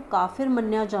ਰੱਤਾ ਕੋ ਕਾਫਿਰ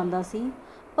ਮੰਨਿਆ ਜਾਂਦਾ ਸੀ,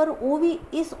 ਪਰ ਉਹ ਵੀ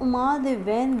ਇਸ ਉਮਾ ਦੇ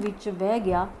ਵਹਿਣ ਵਿੱਚ ਵਹਿ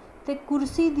ਗਿਆ ਤੇ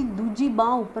ਕੁਰਸੀ ਦੀ ਦੂਜੀ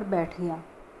ਬਾਂਹ ਉੱਪਰ ਬੈਠ ਗਿਆ।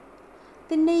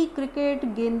 ਤਿੰਨੇ ਹੀ ਕ੍ਰਿਕਟ,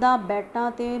 ਗੇਂਦਾਂ,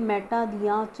 ਬੈਟਾਂ ਤੇ ਮੈਟਾਂ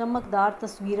ਦੀਆਂ ਚਮਕਦਾਰ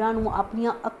ਤਸਵੀਰਾਂ ਨੂੰ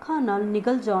ਆਪਣੀਆਂ ਅੱਖਾਂ ਨਾਲ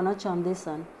ਨਿਗਲ ਜਾਣਾ ਚਾਹੁੰਦੇ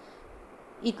ਸਨ।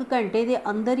 1 ਘੰਟੇ ਦੇ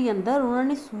ਅੰਦਰ ਹੀ ਅੰਦਰ ਉਹਨਾਂ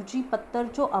ਨੇ ਸੂਚੀ ਪੱਤਰ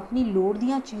 'ਚੋਂ ਆਪਣੀ ਲੋੜ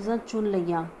ਦੀਆਂ ਚੀਜ਼ਾਂ ਚੁਣ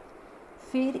ਲਈਆਂ।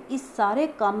 ਫਿਰ ਇਸ ਸਾਰੇ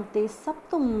ਕੰਮ 'ਤੇ ਸਭ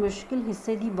ਤੋਂ ਮੁਸ਼ਕਿਲ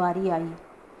ਹਿੱਸੇ ਦੀ ਵਾਰੀ ਆਈ।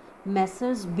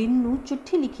 ਮੈਸਰਸ ਬਿਨ ਨੂੰ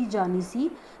ਚਿੱਠੀ ਲਿਖੀ ਜਾਣੀ ਸੀ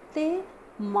ਤੇ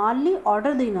ਮਾਲੀ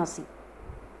ਆਰਡਰ ਦੇਣਾ ਸੀ।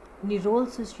 ਨਿਰੋਲ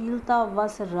ਸੁਸ਼ੀਲਤਾ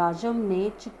ਵਸ ਰਾਜਮ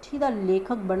ਨੇ ਚਿੱਠੀ ਦਾ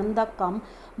ਲੇਖਕ ਬਣਨ ਦਾ ਕੰਮ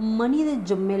ਮਨੀ ਦੇ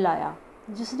ਜਿੰਮੇ ਲਾਇਆ,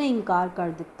 ਜਿਸ ਨੇ ਇਨਕਾਰ ਕਰ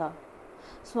ਦਿੱਤਾ।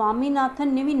 ਸਵਾਮੀਨਾਥਨ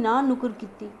ਨੇ ਵੀ ਨਾ ਨੁਕਰ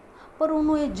ਕੀਤੀ, ਪਰ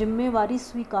ਉਹਨੂੰ ਇਹ ਜ਼ਿੰਮੇਵਾਰੀ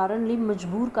ਸਵੀਕਾਰਨ ਲਈ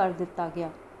ਮਜਬੂਰ ਕਰ ਦਿੱਤਾ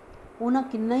ਗਿਆ। ਉਹਨਾਂ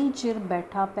ਕਿੰਨਾ ਹੀ ਚਿਰ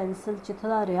ਬੈਠਾ ਪੈਨਸਲ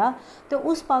ਚਿੱਥਦਾ ਰਿਹਾ ਤੇ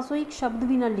ਉਸ ਪਾਸੋਂ ਇੱਕ ਸ਼ਬਦ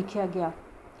ਵੀ ਨਾ ਲਿਖਿਆ ਗਿਆ।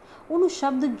 ਉਹਨੂੰ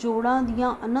ਸ਼ਬਦ ਜੋੜਾਂ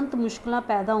ਦੀਆਂ ਅਨੰਤ ਮੁਸ਼ਕਲਾਂ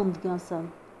ਪੈਦਾ ਹੁੰਦੀਆਂ ਸਨ।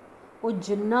 ਉਹ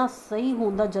ਜਿੰਨਾ ਸਹੀ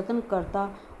ਹੋਣ ਦਾ ਯਤਨ ਕਰਦਾ,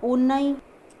 ਓਨਾ ਹੀ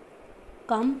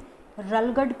ਕੰਮ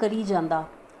ਰਲਗੜ ਕਰੀ ਜਾਂਦਾ।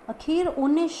 ਅਖੀਰ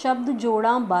ਉਹਨੇ ਸ਼ਬਦ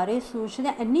ਜੋੜਾਂ ਬਾਰੇ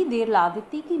ਸੋਚਦਿਆਂ ਇੰਨੀ ਦੇਰ ਲਾ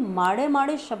ਦਿੱਤੀ ਕਿ ਮਾੜੇ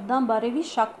ਮਾੜੇ ਸ਼ਬਦਾਂ ਬਾਰੇ ਵੀ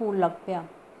ਸ਼ੱਕ ਹੋਣ ਲੱਗ ਪਿਆ।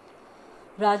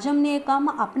 ਰਾਜਮ ਨੇ ਇਹ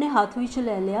ਕੰਮ ਆਪਣੇ ਹੱਥ ਵਿੱਚ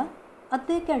ਲੈ ਲਿਆ।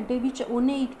 ਅੱਧੇ ਘੰਟੇ ਵਿੱਚ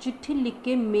ਉਹਨੇ ਇੱਕ ਚਿੱਠੀ ਲਿਖ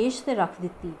ਕੇ ਮੇਜ਼ 'ਤੇ ਰੱਖ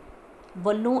ਦਿੱਤੀ।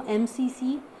 ਵੱਲੋਂ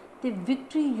MCC ਤੇ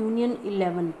ਵਿਕਟਰੀ ਯੂਨੀਅਨ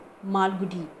 11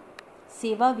 ਮਾਲਗੁਡੀ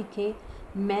ਸੇਵਾ ਵਿਖੇ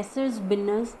ਮੈਸਰਸ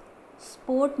ਬਿਨਸ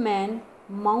ਸਪੋਰਟਮੈਨ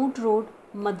ਮਾਊਂਟ ਰੋਡ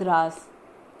ਮਦਰਾਸ।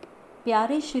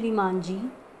 ਪਿਆਰੇ ਸ਼੍ਰੀਮਾਨ ਜੀ,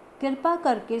 ਕਿਰਪਾ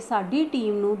ਕਰਕੇ ਸਾਡੀ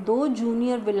ਟੀਮ ਨੂੰ 2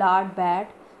 ਜੂਨੀਅਰ ਵਿਲਾਟ ਬੈਟ,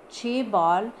 6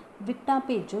 ਬਾਲ, ਵਿਕਟਾਂ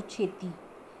ਭੇਜੋ ਛੇਤੀ।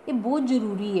 ਇਹ ਬਹੁਤ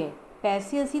ਜ਼ਰੂਰੀ ਹੈ।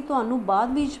 ਪੈਸੇ ਅਸੀਂ ਤੁਹਾਨੂੰ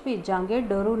ਬਾਅਦ ਵਿੱਚ ਭੇਜਾਂਗੇ,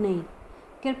 ਡਰੋ ਨਹੀਂ।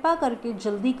 ਕਿਰਪਾ ਕਰਕੇ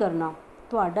ਜਲਦੀ ਕਰਨਾ।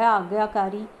 ਤੁਹਾਡਾ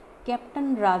ਆਗਿਆਕਾਰੀ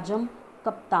ਕੈਪਟਨ ਰਾਜਮ,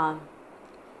 ਕਪਤਾਨ।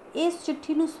 ਇਸ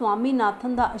ਚਿੱਠੀ ਨੂੰ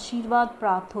ਸਵਾਮੀਨਾਥਨ ਦਾ ਆਸ਼ੀਰਵਾਦ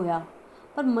ਪ੍ਰਾਪਤ ਹੋਇਆ,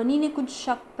 ਪਰ ਮਨੀ ਨੇ ਕੁਝ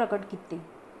ਸ਼ੱਕ ਪ੍ਰਗਟ ਕੀਤੇ।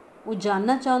 ਉਹ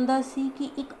ਜਾਣਨਾ ਚਾਹੁੰਦਾ ਸੀ ਕਿ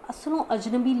ਇੱਕ ਅਸਲੋਂ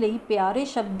ਅਜਨਬੀ ਲਈ ਪਿਆਰੇ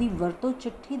ਸ਼ਬਦ ਦੀ ਵਰਤੋਂ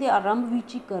ਚਿੱਠੀ ਦੇ ਆਰੰਭ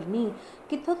ਵਿੱਚ ਹੀ ਕਰਨੀ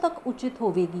ਕਿੱਥੋਂ ਤੱਕ ਉਚਿਤ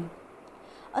ਹੋਵੇਗੀ।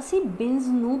 ਅਸੀਂ ਬਿਨਸ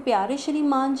ਨੂੰ ਪਿਆਰੇ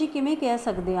ਸ਼੍ਰੀਮਾਨ ਜੀ ਕਿਵੇਂ ਕਹਿ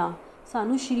ਸਕਦੇ ਹਾਂ?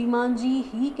 ਸਾਨੂੰ ਸ਼੍ਰੀਮਾਨ ਜੀ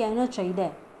ਹੀ ਕਹਿਣਾ ਚਾਹੀਦਾ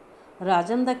ਹੈ।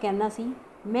 ਰਾਜਮ ਦਾ ਕਹਿਣਾ ਸੀ,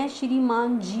 ਮੈਂ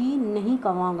ਸ਼੍ਰੀਮਾਨ ਜੀ ਨਹੀਂ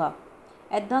ਕਹਾਂਗਾ।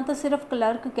 ਇੱਦਾਂ ਤਾਂ ਸਿਰਫ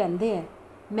ਕਲਰਕ ਕਹਿੰਦੇ ਹੈ।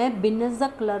 ਮੈਂ ਬਿਨਸ ਦਾ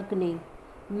ਕਲਰਕ ਨਹੀਂ।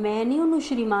 ਮੈਂ ਨਹੀਂ ਉਹਨੂੰ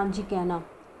ਸ਼੍ਰੀਮਾਨ ਜੀ ਕਹਿਣਾ।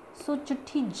 ਸੋ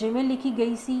ਚਿੱਠੀ ਜਿਵੇਂ ਲਿਖੀ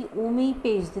ਗਈ ਸੀ ਉਵੇਂ ਹੀ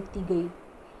ਭੇਜ ਦਿੱਤੀ ਗਈ।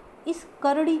 ਇਸ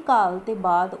ਕਰੜੀ ਕਾਲ ਤੋਂ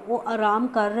ਬਾਅਦ ਉਹ ਆਰਾਮ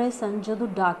ਕਰ ਰਹੇ ਸਨ ਜਦੋਂ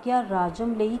ਡਾਕੀਆ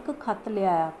ਰਾਜਮ ਲਈ ਇੱਕ ਖੱਤ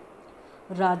ਲਿਆਇਆ।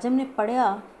 ਰਾਜਮ ਨੇ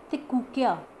ਪੜ੍ਹਿਆ ਤੇ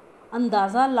ਕੂਕਿਆ,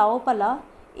 ਅੰਦਾਜ਼ਾ ਲਾਓ ਭਲਾ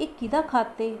ਇਹ ਕਿਹਦਾ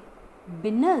ਖੱਤ ਹੈ?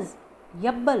 ਬਿਨਸ,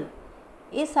 ਯੱਬਲ,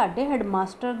 ਇਹ ਸਾਡੇ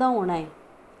ਹੈਡਮਾਸਟਰ ਦਾ ਹੋਣਾ ਹੈ।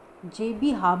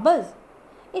 JB ਹਾਬਸ,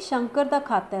 ਇਹ ਸ਼ੰਕਰ ਦਾ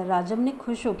ਖੱਤ ਹੈ। ਰਾਜਮ ਨੇ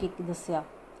ਖੁਸ਼ ਹੋ ਕੇ ਦੱਸਿਆ।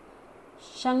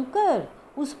 ਸ਼ੰਕਰ,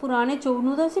 ਉਸ ਪੁਰਾਣੇ ਚੋਰ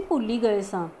ਨੂੰ ਤਾਂ ਅਸੀਂ ਭੁੱਲ ਹੀ ਗਏ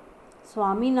ਸਾਂ।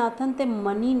 ਸਵਾਮੀਨਾਥਨ ਤੇ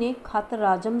ਮਨੀ ਨੇ ਖੱਤ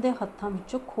ਰਾਜਮ ਦੇ ਹੱਥਾਂ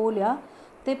ਵਿੱਚੋਂ ਖੋਹ ਲਿਆ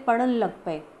ਤੇ ਪੜ੍ਹਨ ਲੱਗ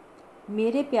ਪਏ।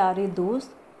 ਮੇਰੇ ਪਿਆਰੇ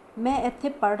ਦੋਸਤ, ਮੈਂ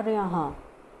ਇੱਥੇ ਪੜ੍ਹ ਰਿਹਾ ਹਾਂ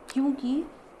ਕਿਉਂਕਿ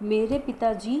ਮੇਰੇ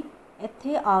ਪਿਤਾ ਜੀ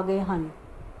ਇੱਥੇ ਆ ਗਏ ਹਨ।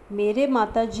 ਮੇਰੇ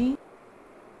ਮਾਤਾ ਜੀ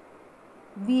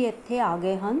ਵੀ ਇੱਥੇ ਆ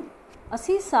ਗਏ ਹਨ।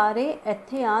 ਅਸੀਂ ਸਾਰੇ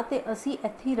ਇੱਥੇ ਆ ਤੇ ਅਸੀਂ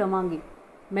ਇੱਥੇ ਹੀ ਰਵਾਂਗੇ।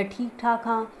 ਮੈਂ ਠੀਕ ਠਾਕ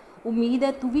ਹਾਂ। ਉਮੀਦ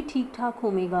ਹੈ ਤੂੰ ਵੀ ਠੀਕ ਠਾਕ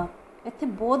ਹੋਵੇਂਗਾ। ਇੱਥੇ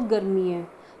ਬਹੁਤ ਗਰਮੀ ਹੈ।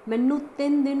 ਮੈਨੂੰ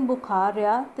 3 ਦਿਨ ਬੁਖਾਰ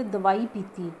ਰਿਹਾ ਤੇ ਦਵਾਈ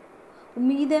ਪੀਤੀ।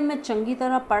 ਉਮੀਦ ਹੈ ਮੈਂ ਚੰਗੀ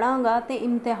ਤਰ੍ਹਾਂ ਪੜ੍ਹਾਂਗਾ ਤੇ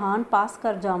ਇਮਤਿਹਾਨ ਪਾਸ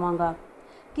ਕਰ ਜਾਵਾਂਗਾ।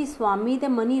 ਕਿ ਸਵਾਮੀ ਤੇ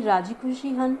ਮਨੀ ਰਾਜੀ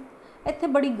ਖੁਸ਼ੀ ਹਨ? ਇੱਥੇ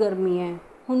ਬੜੀ ਗਰਮੀ ਹੈ।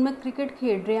 ਹੁਣ ਮੈਂ ਕ੍ਰਿਕਟ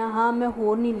ਖੇਡ ਰਿਹਾ ਹਾਂ। ਮੈਂ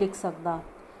ਹੋਰ ਨਹੀਂ ਲਿਖ ਸਕਦਾ।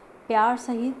 ਪਿਆਰ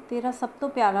ਸਹਿਤ ਤੇਰਾ ਸਭ ਤੋਂ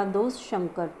ਪਿਆਰਾ ਦੋਸਤ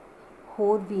ਸ਼ੰਕਰ।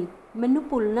 ਹੋਰ ਵੀ ਮੈਨੂੰ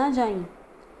ਭੁੱਲ ਨਾ ਜਾਈਂ।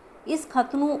 ਇਸ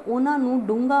ਖੱਤ ਨੂੰ ਉਹਨਾਂ ਨੂੰ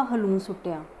ਡੂੰਘਾ ਹਲੂਣ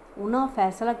ਸੁੱਟਿਆ। ਉਹਨਾਂ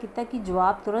ਫੈਸਲਾ ਕੀਤਾ ਕਿ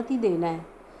ਜਵਾਬ ਤੁਰੰਤ ਹੀ ਦੇਣਾ ਹੈ।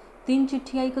 3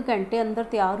 ਚਿੱਠੀਆਂ 1 ਘੰਟੇ ਅੰਦਰ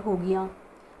ਤਿਆਰ ਹੋ ਗਈਆਂ।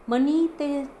 ਮਨੀ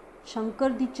ਨੇ ਸ਼ੰਕਰ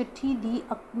ਦੀ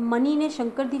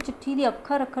ਚਿੱਠੀ ਦੀ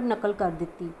ਅੱਖਰ ਅੱਖਰ ਨਕਲ ਕਰ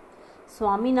ਦਿੱਤੀ।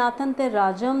 ਸਵਾਮੀਨਾਥਨ ਤੇ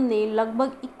ਰਾਜਮ ਨੇ ਲਗਭਗ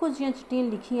ਇੱਕੋ ਜਿਹੀਆਂ ਚਿੱਠੀਆਂ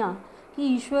ਲਿਖੀਆਂ ਕਿ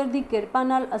ਈਸ਼ਵਰ ਦੀ ਕਿਰਪਾ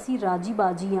ਨਾਲ ਅਸੀਂ ਰਾਜੀ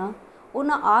ਬਾਜੀ ਹਾਂ।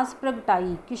 ਉਹਨਾਂ ਆਸ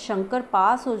ਪ੍ਰਗਟਾਈ ਕਿ ਸ਼ੰਕਰ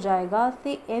ਪਾਸ ਹੋ ਜਾਏਗਾ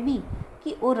ਤੇ ਇਹ ਵੀ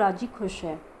ਕਿ ਉਹ ਰਾਜੀ ਖੁਸ਼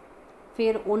ਹੈ।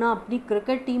 ਫਿਰ ਉਹਨਾਂ ਆਪਣੀ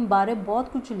ਕ੍ਰਿਕਟ ਟੀਮ ਬਾਰੇ ਬਹੁਤ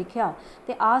ਕੁਝ ਲਿਖਿਆ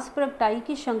ਤੇ ਆਸ ਪ੍ਰਗਟਾਈ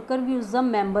ਕਿ ਸ਼ੰਕਰ ਵੀ ਉਸ ਦਾ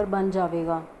ਮੈਂਬਰ ਬਣ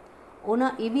ਜਾਵੇਗਾ।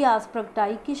 ਉਹਨਾਂ ਇਹ ਵੀ ਆਸ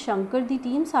ਪ੍ਰਗਟਾਈ ਕਿ ਸ਼ੰਕਰ ਦੀ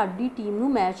ਟੀਮ ਸਾਡੀ ਟੀਮ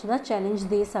ਨੂੰ ਮੈਚ ਦਾ ਚੈਲੰਜ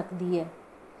ਦੇ ਸਕਦੀ ਹੈ।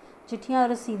 ਚਿੱਠੀਆਂ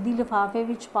ਰਸੀਦੀ ਲਿਫਾਫੇ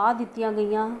ਵਿੱਚ ਪਾ ਦਿੱਤੀਆਂ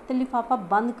ਗਈਆਂ ਤੇ ਲਿਫਾਫਾ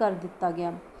ਬੰਦ ਕਰ ਦਿੱਤਾ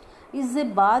ਗਿਆ। ਇਸ ਦੇ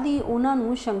ਬਾਅਦ ਹੀ ਉਹਨਾਂ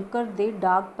ਨੂੰ ਸ਼ੰਕਰ ਦੇ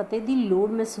ਡਾਕ ਪਤੇ ਦੀ ਲੋੜ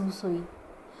ਮਹਿਸੂਸ ਹੋਈ।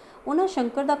 ਉਹਨਾਂ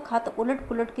ਸ਼ੰਕਰ ਦਾ ਖੱਤ ਉਲਟ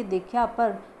ਪੁਲਟ ਕੇ ਦੇਖਿਆ,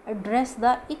 ਪਰ ਐਡਰੈਸ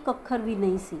ਦਾ ਇੱਕ ਅੱਖਰ ਵੀ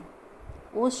ਨਹੀਂ ਸੀ।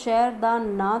 ਉਸ ਸ਼ਹਿਰ ਦਾ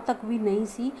ਨਾਂ ਤੱਕ ਵੀ ਨਹੀਂ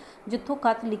ਸੀ ਜਿੱਥੋਂ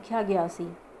ਖਤ ਲਿਖਿਆ ਗਿਆ ਸੀ।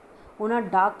 ਉਹਨਾਂ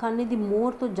ਡਾਕਖਾਨੇ ਦੀ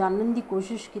ਮੋਹਰ ਤੋਂ ਜਾਣਨ ਦੀ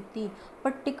ਕੋਸ਼ਿਸ਼ ਕੀਤੀ,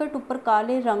 ਪਰ ਟਿਕਟ ਉੱਪਰ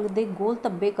ਕਾਲੇ ਰੰਗ ਦੇ ਗੋਲ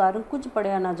ਧੱਬੇ ਕਾਰਨ ਕੁਝ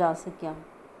ਪੜ੍ਹਿਆ ਨਾ ਜਾ ਸਕਿਆ।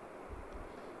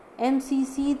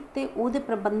 MCC ਤੇ ਉਹਦੇ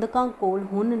ਪ੍ਰਬੰਧਕਾਂ ਕੋਲ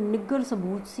ਹੁਣ ਨਿੱਘਰ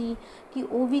ਸਬੂਤ ਸੀ ਕਿ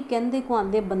ਉਹ ਵੀ ਕਹਿੰਦੇ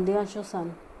ਕੁਹਾਂਦੇ ਬੰਦਿਆਂ 'ਚੋਂ ਸਨ।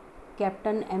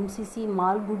 ਕੈਪਟਨ MCC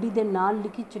ਮਾਲਗੁੱਡੀ ਦੇ ਨਾਲ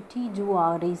ਲਿਖੀ ਚਿੱਠੀ ਜੋ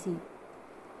ਆ ਰਹੀ ਸੀ,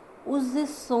 ਉਸ ਦੇ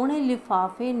ਸੋਹਣੇ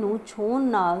ਲਿਫਾਫੇ ਨੂੰ ਛੋਹਣ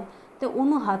ਨਾਲ ਤੇ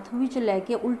ਉਹਨੂੰ ਹੱਥ ਵਿੱਚ ਲੈ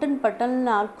ਕੇ ਉਲਟਣ ਪਟਣ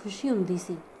ਨਾਲ ਖੁਸ਼ੀ ਹੁੰਦੀ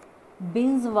ਸੀ।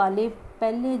 ਬਿੰਜ਼ ਵਾਲੇ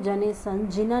ਪਹਿਲੇ ਜਣੇ ਸਨ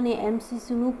ਜਿਨ੍ਹਾਂ ਨੇ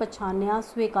MCC ਨੂੰ ਪਛਾਣਿਆ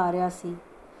ਸਵੀਕਾਰਿਆ ਸੀ।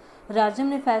 ਰਾਜਮ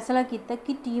ਨੇ ਫੈਸਲਾ ਕੀਤਾ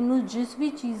ਕਿ ਟੀਮ ਨੂੰ ਜਿਸ ਵੀ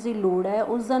ਚੀਜ਼ ਦੀ ਲੋੜ ਹੈ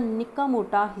ਉਸ ਦਾ ਨਿੱਕਾ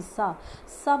ਮੋਟਾ ਹਿੱਸਾ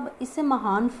ਸਭ ਇਸੇ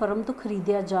ਮਹਾਨ ਫਰਮ ਤੋਂ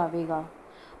ਖਰੀਦਿਆ ਜਾਵੇਗਾ।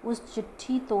 ਉਸ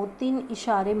ਚਿੱਠੀ ਤੋਂ 3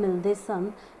 ਇਸ਼ਾਰੇ ਮਿਲਦੇ ਸਨ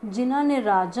ਜਿਨ੍ਹਾਂ ਨੇ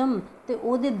ਰਾਜਮ ਤੇ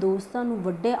ਉਹਦੇ ਦੋਸਤਾਂ ਨੂੰ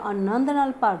ਵੱਡੇ ਆਨੰਦ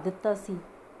ਨਾਲ ਭਰ ਦਿੱਤਾ ਸੀ।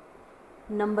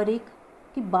 ਨੰਬਰ 1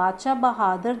 ਕਿ ਬਾਦਸ਼ਾਹ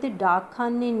ਬਹਾਦਰ ਦੇ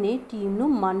ਡਾਕਖਾਨੇ ਨੇ ਟੀਮ ਨੂੰ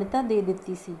ਮਾਨਤਾ ਦੇ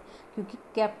ਦਿੱਤੀ ਸੀ, ਕਿਉਂਕਿ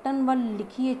ਕੈਪਟਨ ਵੱਲ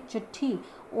ਲਿਖੀ ਇਹ ਚਿੱਠੀ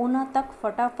ਉਹਨਾਂ ਤੱਕ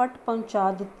ਫਟਾਫਟ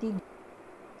ਪਹੁੰਚਾ ਦਿੱਤੀ।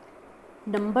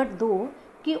 ਨੰਬਰ 2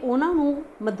 ਕਿ ਉਹਨਾਂ ਨੂੰ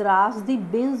ਮਦਰਾਸ ਦੀ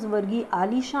ਬਿੰਜ਼ ਵਰਗੀ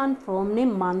ਆਲੀਸ਼ਾਨ ਫਰਮ ਨੇ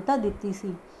ਮਾਨਤਾ ਦਿੱਤੀ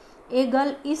ਸੀ। ਇਹ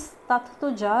ਗੱਲ ਇਸ ਤੱਥ ਤੋਂ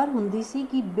ਜ਼ਾਹਰ ਹੁੰਦੀ ਸੀ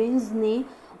ਕਿ ਬਿੰਜ਼ ਨੇ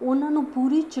ਉਹਨਾਂ ਨੂੰ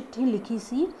ਪੂਰੀ ਚਿੱਠੀ ਲਿਖੀ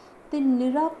ਸੀ ਤੇ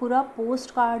ਨਿਰਾ ਪੂਰਾ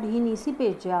ਪੋਸਟ ਕਾਰਡ ਹੀ ਨਹੀਂ ਸੀ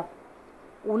ਭੇਜਿਆ।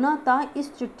 ਉਹਨਾਂ ਤਾਂ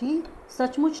ਇਸ ਚਿੱਠੀ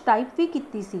ਸੱਚਮੁੱਚ ਟਾਈਪ ਵੀ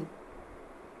ਕੀਤੀ ਸੀ।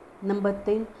 ਨੰਬਰ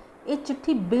 3 ਇਹ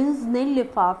ਚਿੱਠੀ ਬਿੰਜ਼ ਨੇ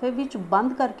ਲਿਫਾਫੇ ਵਿੱਚ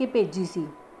ਬੰਦ ਕਰਕੇ ਭੇਜੀ ਸੀ,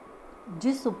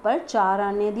 ਜਿਸ ਉੱਪਰ 4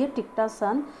 ਆਨੇ ਦੀਆਂ ਟਿਕਟਾਂ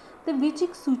ਸਨ ਤੇ ਵਿੱਚ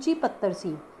ਇੱਕ ਸੂਚੀ ਪੱਤਰ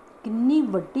ਸੀ। ਕਿੰਨੀ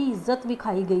ਵੱਡੀ ਇੱਜ਼ਤ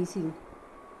ਵਿਖਾਈ ਗਈ ਸੀ।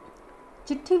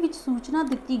 ਚਿੱਠੀ ਵਿੱਚ ਸੂਚਨਾ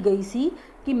ਦਿੱਤੀ ਗਈ ਸੀ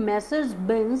ਕਿ ਮੈਸਰਜ਼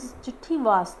ਬਿੰਜ਼ ਚਿੱਠੀ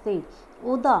ਵਾਸਤੇ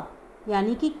ਉਹਦਾ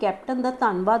ਯਾਨੀ ਕਿ ਕੈਪਟਨ ਦਾ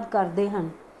ਧੰਨਵਾਦ ਕਰਦੇ ਹਨ।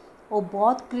 ਉਹ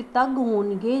ਬਹੁਤ ਕ੍ਰਿਤੱਗ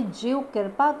ਹੋਣਗੇ ਜੇ ਉਹ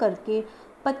ਕਿਰਪਾ ਕਰਕੇ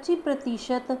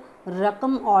 25%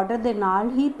 ਰਕਮ ਆਰਡਰ ਦੇ ਨਾਲ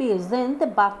ਹੀ ਭੇਜ ਦੇਣ ਤੇ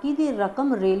ਬਾਕੀ ਦੀ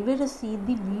ਰਕਮ ਰੇਲਵੇ ਰਸੀਦ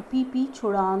ਦੀ VPP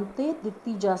ਛੁਡਾਉਣ 'ਤੇ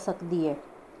ਦਿੱਤੀ ਜਾ ਸਕਦੀ ਹੈ।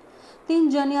 3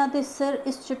 ਜਣਿਆਂ ਦੇ ਸਿਰ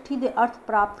ਇਸ ਚਿੱਠੀ ਦੇ ਅਰਥ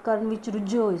ਪ੍ਰਾਪਤ ਕਰਨ ਵਿੱਚ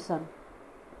ਰੁੱਝੇ ਹੋਏ ਸਨ।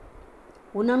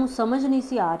 ਉਹਨਾਂ ਨੂੰ ਸਮਝ ਨਹੀਂ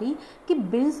ਸੀ ਆ ਰਹੀ ਕਿ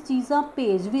ਬਿੰਜ਼ ਚੀਜ਼ਾਂ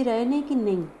ਭੇਜ ਵੀ ਰਹੇ ਨੇ ਕਿ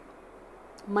ਨਹੀਂ।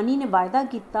 ਮਨੀ ਨੇ ਵਾਅਦਾ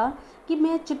ਕੀਤਾ ਕਿ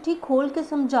ਮੈਂ ਚਿੱਠੀ ਖੋਲ੍ਹ ਕੇ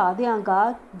ਸਮਝਾ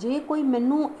ਦਿਆਂਗਾ ਜੇ ਕੋਈ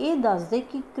ਮੈਨੂੰ ਇਹ ਦੱਸ ਦੇ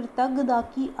ਕਿ ਕ੍ਰਿਤੱਗ ਦਾ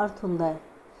ਕੀ ਅਰਥ ਹੁੰਦਾ ਹੈ।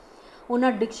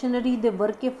 ਉਹਨਾਂ ਡਿਕਸ਼ਨਰੀ ਦੇ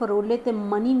ਵਰਕੇ ਫਰੋਲੇ ਤੇ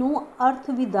ਮਨੀ ਨੂੰ ਅਰਥ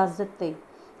ਵੀ ਦੱਸ ਦਿੱਤੇ,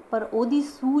 ਪਰ ਉਹਦੀ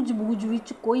ਸੂਝ-ਬੂਝ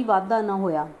ਵਿੱਚ ਕੋਈ ਵਾਧਾ ਨਾ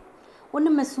ਹੋਇਆ। ਉਹਨੇ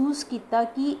ਮਹਿਸੂਸ ਕੀਤਾ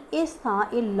ਕਿ ਇਸ ਥਾਂ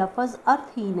ਇਹ ਲਫ਼ਜ਼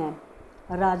ਅਰਥਹੀਨ ਹੈ।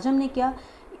 ਰਾਜਮ ਨੇ ਕਿਹਾ,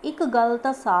 ਇੱਕ ਗੱਲ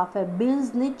ਤਾਂ ਸਾਫ਼ ਹੈ,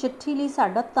 ਬਿੰਜ਼ ਨੇ ਚਿੱਠੀ ਲਈ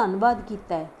ਸਾਡਾ ਧੰਨਵਾਦ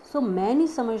ਕੀਤਾ ਹੈ, ਸੋ ਮੈਂ ਨਹੀਂ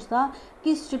ਸਮਝਦਾ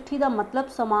ਕਿ ਇਸ ਚਿੱਠੀ ਦਾ ਮਤਲਬ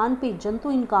ਸਮਾਨ ਭੇਜਣ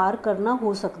ਤੋਂ ਇਨਕਾਰ ਕਰਨਾ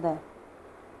ਹੋ ਸਕਦਾ ਹੈ।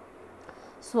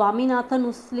 ਸਵਾਮੀਨਾਥਨ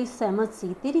ਉਸ ਲਈ ਸਹਿਮਤ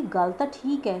ਸੀ। ਤੇਰੀ ਗੱਲ ਤਾਂ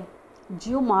ਠੀਕ ਹੈ,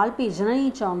 ਜੇ ਉਹ ਮਾਲ ਭੇਜਣਾ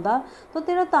ਨਹੀਂ ਚਾਹੁੰਦਾ ਤਾਂ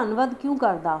ਤੇਰਾ ਧੰਨਵਾਦ ਕਿਉਂ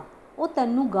ਕਰਦਾ? ਉਹ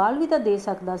ਤੈਨੂੰ ਗਾਲ ਵੀ ਤਾਂ ਦੇ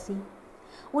ਸਕਦਾ ਸੀ।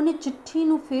 ਉਹਨੇ ਚਿੱਠੀ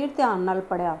ਨੂੰ ਫੇਰ ਧਿਆਨ ਨਾਲ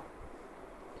ਪੜ੍ਹਿਆ,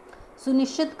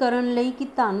 ਸੁਨਿਸ਼ਚਿਤ ਕਰਨ ਲਈ ਕਿ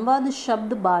ਧੰਨਵਾਦ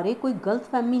ਸ਼ਬਦ ਬਾਰੇ ਕੋਈ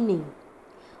ਗਲਤਫਹਿਮੀ ਨਹੀਂ।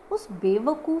 ਉਸ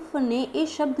ਬੇਵਕੂਫ ਨੇ ਇਹ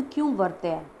ਸ਼ਬਦ ਕਿਉਂ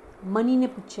ਵਰਤਿਆ? ਮਨੀ ਨੇ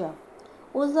ਪੁੱਛਿਆ।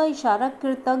 ਉਸ ਦਾ ਇਸ਼ਾਰਾ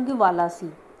ਕ੍ਰਿਤੱਗ ਵਾਲਾ ਸੀ।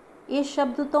 ਇਹ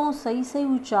ਸ਼ਬਦ ਤਾਂ ਸਹੀ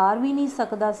ਉਚਾਰ ਵੀ ਨਹੀਂ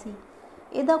ਸਕਦਾ ਸੀ।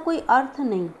 ਇਹਦਾ ਕੋਈ ਅਰਥ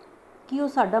ਨਹੀਂ ਕਿ ਉਹ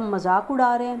ਸਾਡਾ ਮਜ਼ਾਕ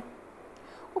ਉਡਾ ਰਿਹਾ।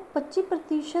 ਉਹ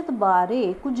 25%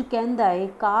 ਬਾਰੇ ਕੁਝ ਕਹਿੰਦਾ ਏ।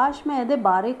 ਕਾਸ਼ ਮੈਂ ਇਹਦੇ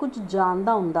ਬਾਰੇ ਕੁਝ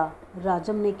ਜਾਣਦਾ ਹੁੰਦਾ,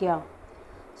 ਰਾਜਮ ਨੇ ਕਿਹਾ।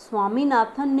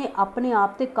 ਸਵਾਮੀਨਾਥਨ ਨੇ ਆਪਣੇ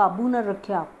ਆਪ 'ਤੇ ਕਾਬੂ ਨਾ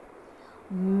ਰੱਖਿਆ।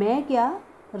 ਮੈਂ ਕਿਹਾ,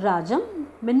 ਰਾਜਮ,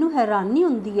 ਮੈਨੂੰ ਹੈਰਾਨੀ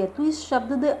ਹੁੰਦੀ ਹੈ, ਤੂੰ ਇਸ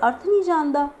ਸ਼ਬਦ ਦੇ ਅਰਥ ਨਹੀਂ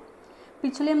ਜਾਣਦਾ।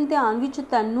 ਪਿਛਲੇ ਇਮਤਿਹਾਨ ਵਿੱਚ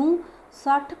ਤੈਨੂੰ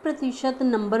 60%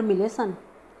 ਨੰਬਰ ਮਿਲੇ ਸਨ।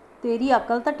 ਤੇਰੀ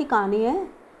ਅਕਲ ਤਾਂ ਟਿਕਾਣੇ ਹੈ।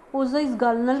 ਉਸ ਦਾ ਇਸ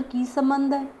ਗੱਲ ਨਾਲ ਕੀ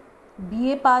ਸੰਬੰਧ ਹੈ?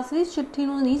 BA ਪਾਸ ਵੀ ਇਸ ਚਿੱਠੀ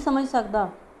ਨੂੰ ਨਹੀਂ ਸਮਝ ਸਕਦਾ।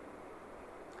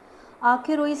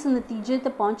 ਆਖਿਰ ਉਹ ਇਸ ਨਤੀਜੇ 'ਤੇ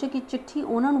ਪਹੁੰਚੇ ਕਿ ਚਿੱਠੀ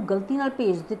ਉਹਨਾਂ ਨੂੰ ਗਲਤੀ ਨਾਲ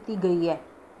ਭੇਜ ਦਿੱਤੀ ਗਈ ਹੈ।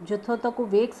 ਜਿੱਥੋਂ ਤੱਕ ਉਹ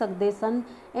ਵੇਖ ਸਕਦੇ ਸਨ,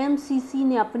 MCC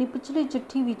ਨੇ ਆਪਣੀ ਪਿਛਲੀ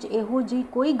ਚਿੱਠੀ ਵਿੱਚ ਇਹੋ ਜਿਹੀ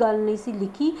ਕੋਈ ਗੱਲ ਨਹੀਂ ਸੀ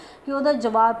ਲਿਖੀ ਕਿ ਉਹਦਾ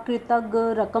ਜਵਾਬ ਕ੍ਰਿਤੱਗ,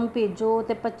 ਰਕਮ ਭੇਜੋ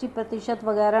ਤੇ 25%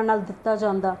 ਵਗੈਰਾ ਨਾਲ ਦਿੱਤਾ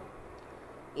ਜਾਂਦਾ।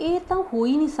 ਇਹ ਤਾਂ ਹੋ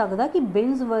ਹੀ ਨਹੀਂ ਸਕਦਾ ਕਿ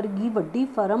ਬਿੰਜ਼ ਵਰਗੀ ਵੱਡੀ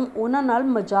ਫਰਮ ਉਹਨਾਂ ਨਾਲ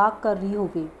ਮਜ਼ਾਕ ਕਰ ਰਹੀ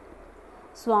ਹੋਵੇ।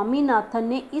 ਸਵਾਮੀਨਾਥਨ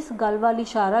ਨੇ ਇਸ ਗੱਲ ਵੱਲ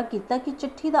ਇਸ਼ਾਰਾ ਕੀਤਾ ਕਿ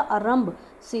ਚਿੱਠੀ ਦਾ ਆਰੰਭ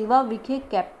ਸੇਵਾ ਵਿਖੇ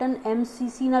ਕੈਪਟਨ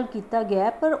MCC ਨਾਲ ਕੀਤਾ ਗਿਆ,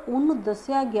 ਪਰ ਉਹਨੂੰ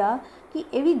ਦੱਸਿਆ ਗਿਆ ਕਿ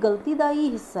ਇਹ ਵੀ ਗਲਤੀ ਦਾ ਹੀ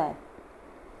ਹਿੱਸਾ ਹੈ।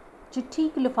 ਚਿੱਠੀ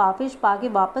ਇੱਕ ਲਿਫਾਫੇ 'ਚ ਪਾ ਕੇ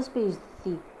ਵਾਪਸ ਭੇਜ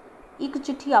ਦਿੱਤੀ। ਇੱਕ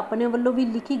ਚਿੱਠੀ ਆਪਣੇ ਵੱਲੋਂ ਵੀ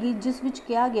ਲਿਖੀ ਗਈ ਜਿਸ ਵਿੱਚ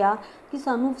ਕਿਹਾ ਗਿਆ ਕਿ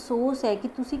ਸਾਨੂੰ ਅਫਸੋਸ ਹੈ ਕਿ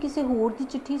ਤੁਸੀਂ ਕਿਸੇ ਹੋਰ ਦੀ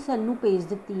ਚਿੱਠੀ ਸਾਨੂੰ ਭੇਜ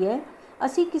ਦਿੱਤੀ ਹੈ।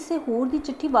 ਅਸੀਂ ਕਿਸੇ ਹੋਰ ਦੀ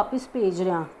ਚਿੱਠੀ ਵਾਪਸ ਭੇਜ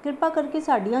ਰਹੇ ਹਾਂ। ਕਿਰਪਾ ਕਰਕੇ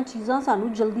ਸਾਡੀਆਂ ਚੀਜ਼ਾਂ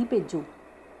ਸਾਨੂੰ ਜਲਦੀ ਭੇਜੋ।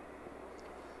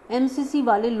 MCC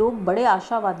ਵਾਲੇ ਲੋਕ ਬੜੇ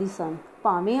ਆਸ਼ਾਵਾਦੀ ਸਨ।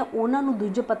 ਭਾਵੇਂ ਉਹਨਾਂ ਨੂੰ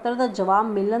ਦੂਜੇ ਪੱਤਰ ਦਾ ਜਵਾਬ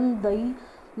ਮਿਲਣ ਦੀ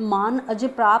ਮਾਨ ਅਜੇ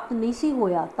ਪ੍ਰਾਪਤ ਨਹੀਂ ਸੀ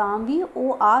ਹੋਇਆ, ਤਾਂ ਵੀ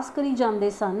ਉਹ ਆਸ ਕਰੀ ਜਾਂਦੇ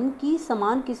ਸਨ ਕਿ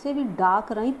ਸਮਾਨ ਕਿਸੇ ਵੀ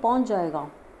ਡਾਕ ਰਾਹੀਂ ਪਹੁੰਚ ਜਾਏਗਾ।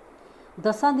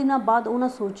 10 ਦਿਨਾਂ ਬਾਅਦ ਉਹਨਾਂ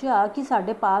ਸੋਚਿਆ ਕਿ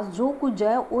ਸਾਡੇ ਪਾਸ ਜੋ ਕੁਝ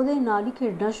ਹੈ ਉਹਦੇ ਨਾਲ ਹੀ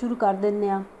ਖੇਡਣਾ ਸ਼ੁਰੂ ਕਰ ਦਿੰਦੇ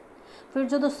ਹਾਂ। ਫਿਰ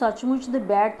ਜਦੋਂ ਸੱਚਮੁੱਚ ਦੇ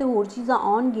ਬੈਟ ਤੇ ਹੋਰ ਚੀਜ਼ਾਂ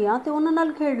ਆਉਣਗੀਆਂ ਤੇ ਉਹਨਾਂ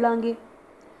ਨਾਲ ਖੇਡ ਲਾਂਗੇ।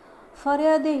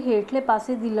 ਫਰਿਆ ਦੇ ਹੇਠਲੇ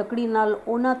ਪਾਸੇ ਦੀ ਲੱਕੜੀ ਨਾਲ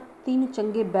ਉਹਨਾਂ 3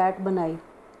 ਚੰਗੇ ਬੈਟ ਬਣਾਏ।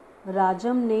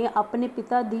 ਰਾਜਮ ਨੇ ਆਪਣੇ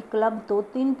ਪਿਤਾ ਦੀ ਕਲੱਬ ਤੋਂ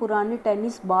 3 ਪੁਰਾਣੇ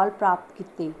ਟੈਨਿਸ ਬਾਲ ਪ੍ਰਾਪਤ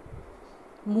ਕੀਤੇ।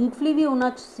 ਮੂੰਗਫਲੀ ਵੀ ਉਹਨਾਂ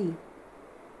 'ਚ ਸੀ।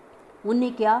 ਉਹਨੇ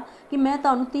ਕਿਹਾ ਕਿ ਮੈਂ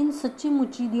ਤੁਹਾਨੂੰ 3 ਸੱਚੀ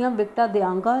ਮੁੱਚੀ ਦੀਆਂ ਵਿਕਟਾਂ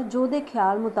ਦਿਆਂਗਾ ਜੋ ਉਹਦੇ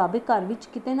ਖਿਆਲ ਮੁਤਾਬਿਕ ਘਰ ਵਿੱਚ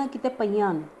ਕਿਤੇ ਨਾ ਕਿਤੇ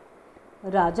ਪਈਆਂ ਹਨ।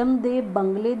 ਰਾਜਮ ਦੇ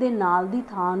ਬੰਗਲੇ ਦੇ ਨਾਲ ਦੀ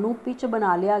ਥਾਂ ਨੂੰ ਪਿੱਚ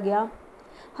ਬਣਾ ਲਿਆ ਗਿਆ।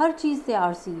 ਹਰ ਚੀਜ਼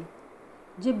ਤਿਆਰ ਸੀ।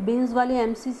 ਜੇ ਬਿਨਸ ਵਾਲੇ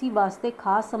MCC ਵਾਸਤੇ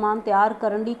ਖਾਸ ਸਮਾਨ ਤਿਆਰ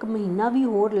ਕਰਨ ਲਈ 1 ਮਹੀਨਾ ਵੀ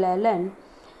ਹੋਰ ਲੈ ਲੈਣ,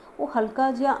 ਉਹ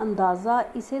ਹਲਕਾ ਜਿਹਾ ਅੰਦਾਜ਼ਾ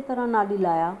ਇਸੇ ਤਰ੍ਹਾਂ ਨਾਲ ਹੀ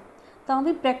ਲਾਇਆ, ਤਾਂ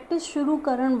ਵੀ ਪ੍ਰੈਕਟਿਸ ਸ਼ੁਰੂ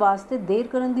ਕਰਨ ਵਾਸਤੇ ਦੇਰ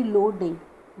ਕਰਨ ਦੀ ਲੋੜ ਨਹੀਂ।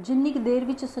 ਜਿੰਨੀ ਕੁ ਦੇਰ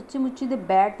ਵਿੱਚ ਸੱਚੀ ਮੁੱਚੀ ਦੇ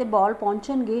ਬੈਟ ਤੇ ਬਾਲ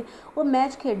ਪਹੁੰਚਣਗੇ, ਉਹ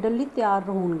ਮੈਚ ਖੇਡਣ ਲਈ ਤਿਆਰ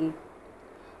ਹੋਣਗੇ।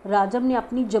 ਰਾਜਮ ਨੇ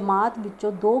ਆਪਣੀ ਜਮਾਤ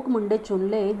ਵਿੱਚੋਂ 2 ਮੁੰਡੇ ਚੁਣ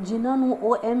ਲਏ ਜਿਨ੍ਹਾਂ ਨੂੰ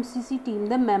ਉਹ MCC ਟੀਮ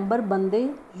ਦੇ ਮੈਂਬਰ ਬਣਦੇ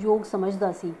ਯੋਗ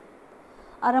ਸਮਝਦਾ ਸੀ।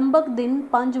 ਆਰੰਭਕ ਦਿਨ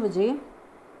 5 ਵਜੇ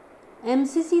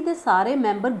MCC ਦੇ ਸਾਰੇ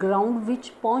ਮੈਂਬਰ ਗਰਾਊਂਡ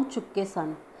ਵਿੱਚ ਪਹੁੰਚ ਚੁੱਕੇ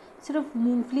ਸਨ। ਸਿਰਫ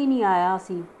ਮੂੰਗਫਲੀ ਨਹੀਂ ਆਇਆ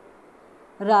ਸੀ।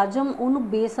 ਰਾਜਮ ਉਹਨੂੰ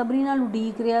ਬੇਸਬਰੀ ਨਾਲ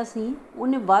ਉਡੀਕ ਰਿਹਾ ਸੀ।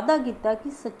 ਉਹਨੇ ਵਾਅਦਾ ਕੀਤਾ ਕਿ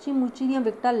ਸੱਚੀ ਮੁੱਚੀ ਦੀਆਂ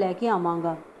ਵਿਕਟਾਂ ਲੈ ਕੇ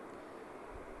ਆਵਾਂਗਾ।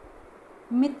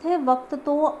 ਮਿੱਥੇ ਵਕਤ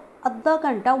ਤੋਂ ਅੱਧਾ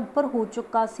ਘੰਟਾ ਉੱਪਰ ਹੋ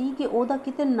ਚੁੱਕਾ ਸੀ ਕਿ ਉਹਦਾ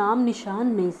ਕਿਤੇ ਨਾਮ ਨਿਸ਼ਾਨ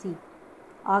ਨਹੀਂ ਸੀ।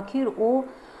 ਆਖਿਰ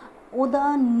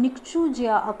ਉਹਦਾ ਨਿਕਚੂ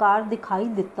ਜਿਹਾ ਆਕਾਰ ਦਿਖਾਈ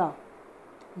ਦਿੱਤਾ।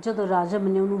 ਜਦੋਂ ਰਾਜਮ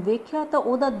ਨੇ ਉਹਨੂੰ ਵੇਖਿਆ ਤਾਂ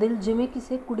ਉਹਦਾ ਦਿਲ ਜਿਵੇਂ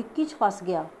ਕਿਸੇ ਕੁੜਿੱਕੀ 'ਚ ਫਸ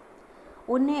ਗਿਆ।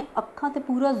 ਉਹਨੇ ਅੱਖਾਂ 'ਤੇ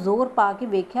ਪੂਰਾ ਜ਼ੋਰ ਪਾ ਕੇ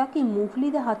ਵੇਖਿਆ ਕਿ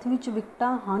ਮੂੰਗਫਲੀ ਦੇ ਹੱਥ ਵਿੱਚ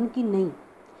ਵਿਕਟਾਂ ਹਨ ਕਿ ਨਹੀਂ,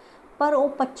 ਪਰ ਉਹ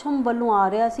ਪੱਛਮ ਵੱਲੋਂ ਆ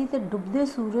ਰਿਹਾ ਸੀ ਤੇ ਡੁੱਬਦੇ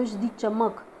ਸੂਰਜ ਦੀ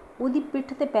ਚਮਕ ਉਹਦੀ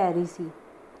ਪਿੱਠ 'ਤੇ ਪੈ ਰਹੀ ਸੀ।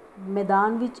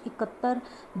 ਮੈਦਾਨ ਵਿੱਚ ਇਕੱਤਰ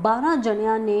 12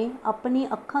 ਜਣਿਆਂ ਨੇ ਆਪਣੀ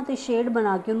ਅੱਖਾਂ 'ਤੇ ਸ਼ੇਡ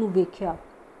ਬਣਾ ਕੇ ਉਹਨੂੰ ਵੇਖਿਆ।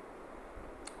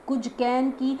 ਕੁਝ ਕਹਿਣ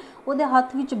ਕਿ ਉਹਦੇ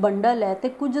ਹੱਥ ਵਿੱਚ ਬੰਡਲ ਹੈ ਤੇ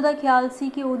ਕੁਝ ਦਾ ਖਿਆਲ ਸੀ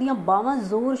ਕਿ ਉਹਦੀਆਂ ਬਾਹਾਂ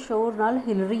ਜ਼ੋਰ ਸ਼ੋਰ ਨਾਲ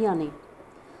ਹਿਲ ਰਹੀਆਂ ਨੇ।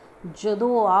 ਜਦੋਂ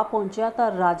ਉਹ ਆ ਪਹੁੰਚਿਆ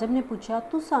ਤਾਂ ਰਾਜਮ ਨੇ ਪੁੱਛਿਆ,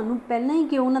 ਤੂੰ ਸਾਨੂੰ ਪਹਿਲਾਂ ਹੀ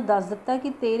ਕਿਉਂ ਨਾ ਦੱਸ ਦਿੱਤਾ ਕਿ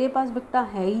ਤੇਰੇ ਪਾਸ ਵਿਕਟਾਂ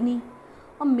ਹੈ ਹੀ ਨਹੀਂ?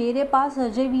 ਔਰ ਮੇਰੇ ਪਾਸ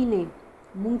ਅਜੇ ਵੀ ਨੇ।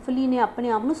 ਮੂੰਗਫਲੀ ਨੇ ਆਪਣੇ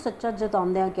ਆਪ ਨੂੰ ਸੱਚਾ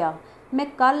ਜਤਾਉਂਦਿਆਂ ਕਿਹਾ, ਮੈਂ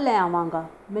ਕੱਲ੍ਹ ਲੈ ਆਵਾਂਗਾ।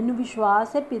 ਮੈਨੂੰ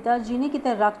ਵਿਸ਼ਵਾਸ ਹੈ ਪਿਤਾ ਜੀ ਨੇ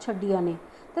ਕਿਤੇ ਰੱਖ ਛੱਡੀਆਂ ਨੇ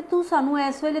ਤੇ ਤੂੰ ਸਾਨੂੰ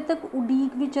ਇਸ ਵੇਲੇ ਤੱਕ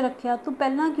ਉਡੀਕ ਵਿੱਚ ਰੱਖਿਆ। ਤੂੰ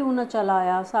ਪਹਿਲਾਂ ਕਿਉਂ ਨਾ ਚਲਾ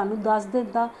ਆਇਆ? ਸਾਨੂੰ ਦੱਸ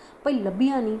ਦਿੰਦਾ ਭਈ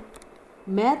ਲੱਭੀਆਂ ਨਹੀਂ।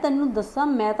 ਮੈਂ ਤੈਨੂੰ ਦੱਸਾਂ,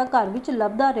 ਮੈਂ ਤਾਂ ਘਰ ਵਿੱਚ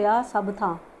ਲੱਭਦਾ ਰਿਹਾ ਸਭ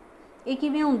ਥਾਂ। ਇਹ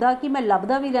ਕਿਵੇਂ ਹੁੰਦਾ ਕਿ ਮੈਂ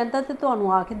ਲੱਭਦਾ ਵੀ ਰਹਿੰਦਾ ਤੇ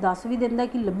ਤੁਹਾਨੂੰ ਆ ਕੇ ਦੱਸ ਵੀ ਦਿੰਦਾ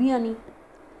ਕਿ ਲੱਭੀਆਂ ਨਹੀਂ?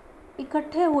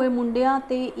 ਇਕੱਠੇ ਹੋਏ ਮੁੰਡਿਆਂ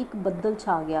 'ਤੇ ਇੱਕ ਬੱਦਲ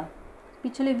ਛਾ ਗਿਆ।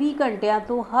 ਪਿਛਲੇ 20 ਘੰਟਿਆਂ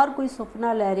ਤੋਂ ਹਰ ਕੋਈ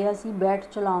ਸੁਪਨਾ ਲੈ ਰਿਹਾ ਸੀ ਬੈਟ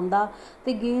ਚਲਾਉਣ ਦਾ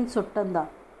ਤੇ ਗੇਂਦ ਸੁੱਟਣ ਦਾ।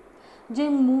 ਜੇ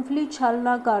ਮੂੰਗਫਲੀ ਛਲ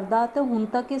ਨਾ ਕਰਦਾ ਤਾਂ ਹੁਣ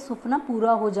ਤੱਕ ਇਹ ਸੁਪਨਾ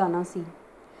ਪੂਰਾ ਹੋ ਜਾਣਾ ਸੀ।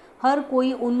 ਹਰ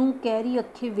ਕੋਈ ਉਹਨੂੰ ਗਹਿਰੀ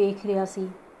ਅੱਖੇ ਵੇਖ ਰਿਹਾ ਸੀ।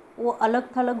 ਉਹ ਅਲੱਗ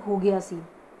ਥਲੱਗ ਹੋ ਗਿਆ ਸੀ।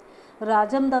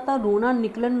 ਰਾਜਮ ਦਾ ਤਾਂ ਰੋਣਾ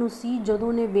ਨਿਕਲਣ ਨੂੰ ਸੀ ਜਦੋਂ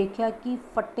ਉਹਨੇ ਵੇਖਿਆ ਕਿ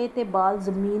ਫੱਟੇ ਤੇ ਬਾਲ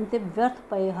ਜ਼ਮੀਨ 'ਤੇ ਵਿਅਰਥ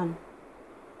ਪਏ ਹਨ।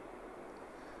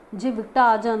 ਜੇ ਵਿਕਟਾਂ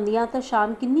ਆ ਜਾਂਦੀਆਂ ਤਾਂ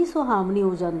ਸ਼ਾਮ ਕਿੰਨੀ ਸੁਹਾਵਣੀ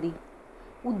ਹੋ ਜਾਂਦੀ।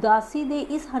 ਉਦਾਸੀ ਦੇ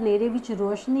ਇਸ ਹਨੇਰੇ ਵਿੱਚ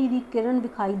ਰੋਸ਼ਨੀ ਦੀ ਕਿਰਨ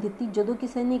ਵਿਖਾਈ ਦਿੱਤੀ ਜਦੋਂ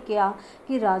ਕਿਸੇ ਨੇ ਕਿਹਾ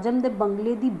ਕਿ ਰਾਜਮ ਦੇ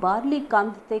ਬੰਗਲੇ ਦੀ ਬਾਹਰਲੀ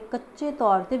ਕੰਧ 'ਤੇ ਕੱਚੇ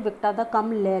ਤੌਰ 'ਤੇ ਵਿਕਟਾਂ ਦਾ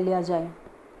ਕੰਮ ਲੈ ਲਿਆ ਜਾਏ।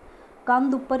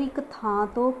 ਕੰਧ ਉੱਪਰ ਇੱਕ ਥਾਂ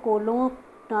ਤੋਂ ਕੋਲੋਂ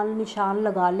ਨਾਲ ਨਿਸ਼ਾਨ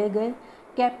ਲਗਾ ਲਏ ਗਏ।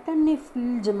 ਕੈਪਟਨ ਨੇ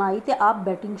ਫੀਲਡ ਜਮਾਈ ਤੇ ਆਪ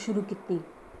ਬੈਟਿੰਗ ਸ਼ੁਰੂ ਕੀਤੀ।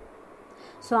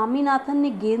 ਸਵਾਮੀਨਾਥਨ ਨੇ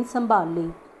ਗੇਂਦ ਸੰਭਾਲ ਲਈ।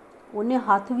 ਉਹਨੇ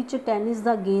ਹੱਥ ਵਿੱਚ ਟੈਨਿਸ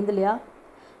ਦਾ ਗੇਂਦ ਲਿਆ,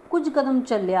 ਕੁਝ ਕਦਮ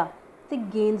ਚੱਲਿਆ ਤੇ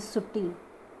ਗੇਂਦ ਸੁੱਟੀ।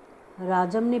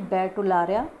 ਰਾਜਮ ਨੇ ਬੈਟ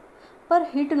ਉਲਾਰਿਆ ਪਰ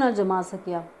ਹਿੱਟ ਨਾ ਜਮਾ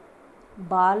ਸਕਿਆ।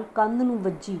 ਬਾਲ ਕੰਧ ਨੂੰ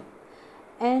ਵੱਜੀ,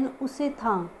 ਐਨ ਉਸੇ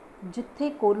ਥਾਂ ਜਿੱਥੇ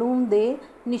ਕੋਲੋਮ ਦੇ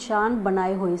ਨਿਸ਼ਾਨ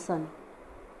ਬਣਾਏ ਹੋਏ ਸਨ।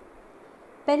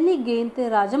 ਪਹਿਲੀ ਗੇਂਦ 'ਤੇ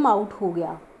ਰਾਜਮ ਆਊਟ ਹੋ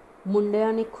ਗਿਆ।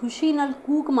 ਮੁੰਡਿਆਂ ਨੇ ਖੁਸ਼ੀ ਨਾਲ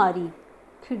ਕੂਕ ਮਾਰੀ।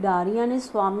 ਖਿਡਾਰੀਆਂ ਨੇ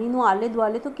ਸਵਾਮੀ ਨੂੰ ਆਲੇ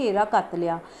ਦੁਆਲੇ ਤੋਂ ਘੇਰਾ ਕੱਤ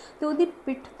ਲਿਆ ਤੇ ਉਹਦੀ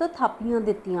ਪਿੱਠ ਤੋਂ ਥਾਪੀਆਂ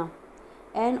ਦਿੱਤੀਆਂ।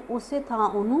 ਐਨ ਉਸੇ ਥਾਂ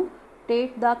ਉਹਨੂੰ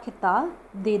ਟੇਟ ਦਾ ਖਿਤਾਬ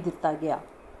ਦੇ ਦਿੱਤਾ ਗਿਆ।